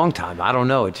 A long time. I don't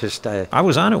know. It just... I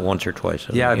was on it once or twice.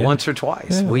 Once or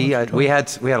twice. Yeah, we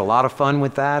had a lot of fun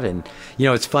with that. And,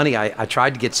 it's funny. I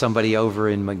tried to get somebody over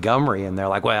in Montgomery, and they're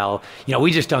like, well,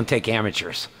 we just don't take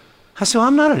amateurs. I said,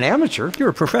 I'm not an amateur. You're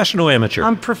a professional amateur.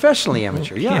 I'm professionally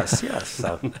amateur, yes.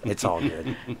 So it's all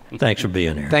good. Thanks for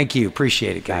being here. Thank you.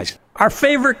 Appreciate it, guys. Our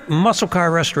favorite muscle car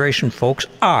restoration folks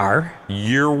are...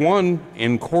 Year One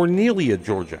in Cornelia,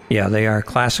 Georgia. Yeah, they are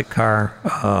classic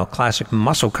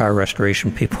muscle car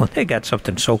restoration people. They got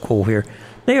something so cool here.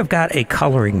 They have got a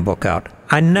coloring book out.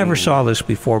 I never saw this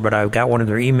before, but I've got one of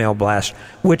their email blasts,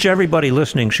 which everybody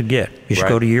listening should get. You should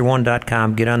go to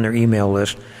year1.com, get on their email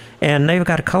list. And they've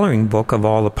got a coloring book of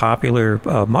all the popular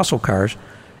muscle cars.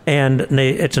 And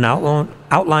it's an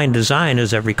outline design,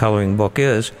 as every coloring book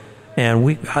is. And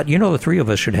the three of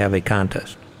us should have a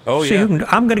contest. Oh, yeah.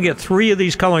 I'm going to get 3 of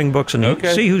these coloring books and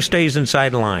see who stays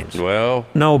inside lines. Well.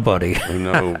 Nobody.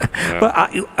 No. But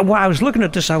I was looking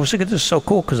at this, I was thinking this is so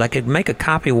cool because I could make a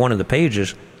copy of one of the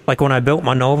pages. Like when I built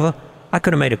my Nova, I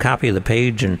could have made a copy of the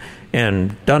page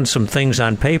and done some things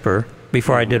on paper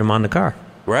before I did them on the car.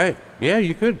 Right. Yeah,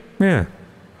 you could. Yeah.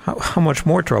 How much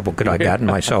more trouble could I gotten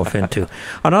myself into?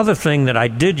 Another thing that I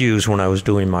did use when I was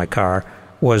doing my car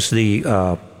was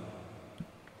the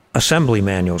assembly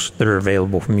manuals that are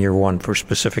available from Year One for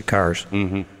specific cars.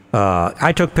 Mm-hmm.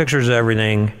 I took pictures of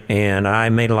everything, and I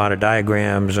made a lot of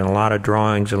diagrams and a lot of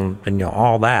drawings and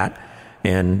all that,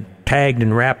 and tagged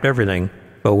and wrapped everything.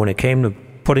 But when it came to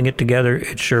putting it together,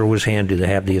 it sure was handy to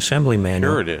have the assembly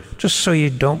manual. Sure it is. Just so you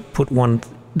don't put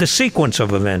the sequence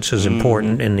of events is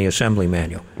important in the assembly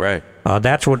manual. Right.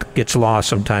 That's what gets lost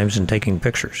sometimes in taking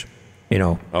pictures.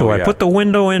 Do I put the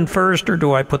window in first or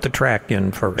do I put the track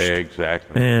in first?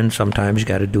 Exactly. And sometimes you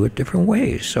got to do it different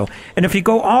ways. And if you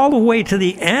go all the way to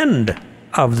the end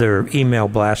of their email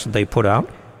blast that they put out,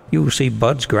 you will see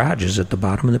Bud's Garages at the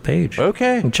bottom of the page.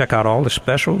 Okay. And check out all the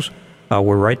specials.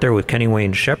 We're right there with Kenny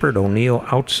Wayne Shepherd, O'Neill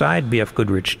Outside, BF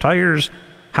Goodrich Tires,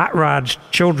 Hot Rods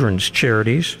Children's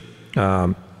Charities,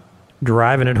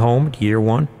 Driving at Home, Year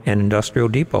One, and Industrial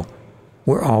Depot.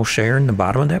 We're all sharing the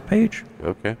bottom of that page.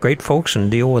 Okay. Great folks, and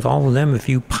deal with all of them if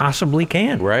you possibly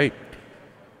can. Right.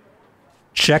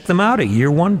 Check them out at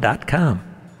year1.com.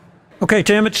 Okay,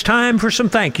 Tim, it's time for some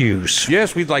thank yous.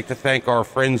 Yes, we'd like to thank our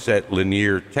friends at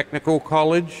Lanier Technical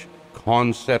College,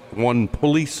 Concept One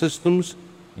Pulley Systems,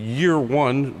 Year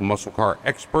One Muscle Car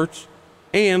Experts,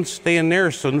 and Stan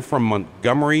Narrison from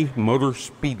Montgomery Motor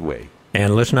Speedway.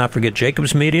 And let's not forget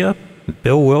Jacobs Media,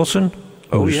 Bill Wilson,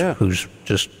 who's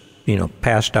just,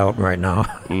 passed out right now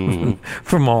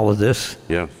from all of this.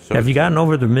 Yeah. Have you gotten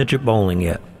over the midget bowling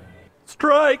yet?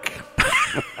 Strike!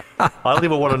 I don't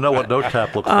even want to know what no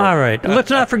tap looks like. All right. Let's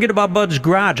not forget about Bud's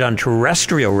Garage on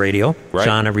terrestrial radio. Right. It's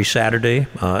on every Saturday,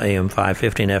 AM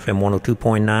 550 and FM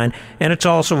 102.9. And it's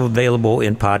also available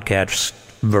in podcast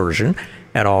version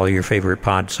at all your favorite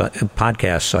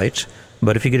podcast sites.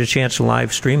 But if you get a chance to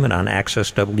live stream it on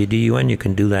Access WDUN, you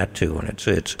can do that too. And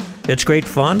it's great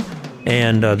fun.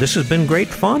 And this has been great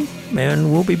fun.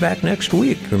 And we'll be back next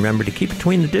week. Remember to keep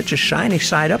between the ditches, shiny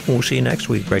side up. And we'll see you next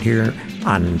week right here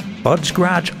on Bud's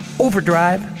Garage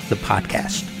Overdrive, the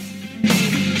podcast.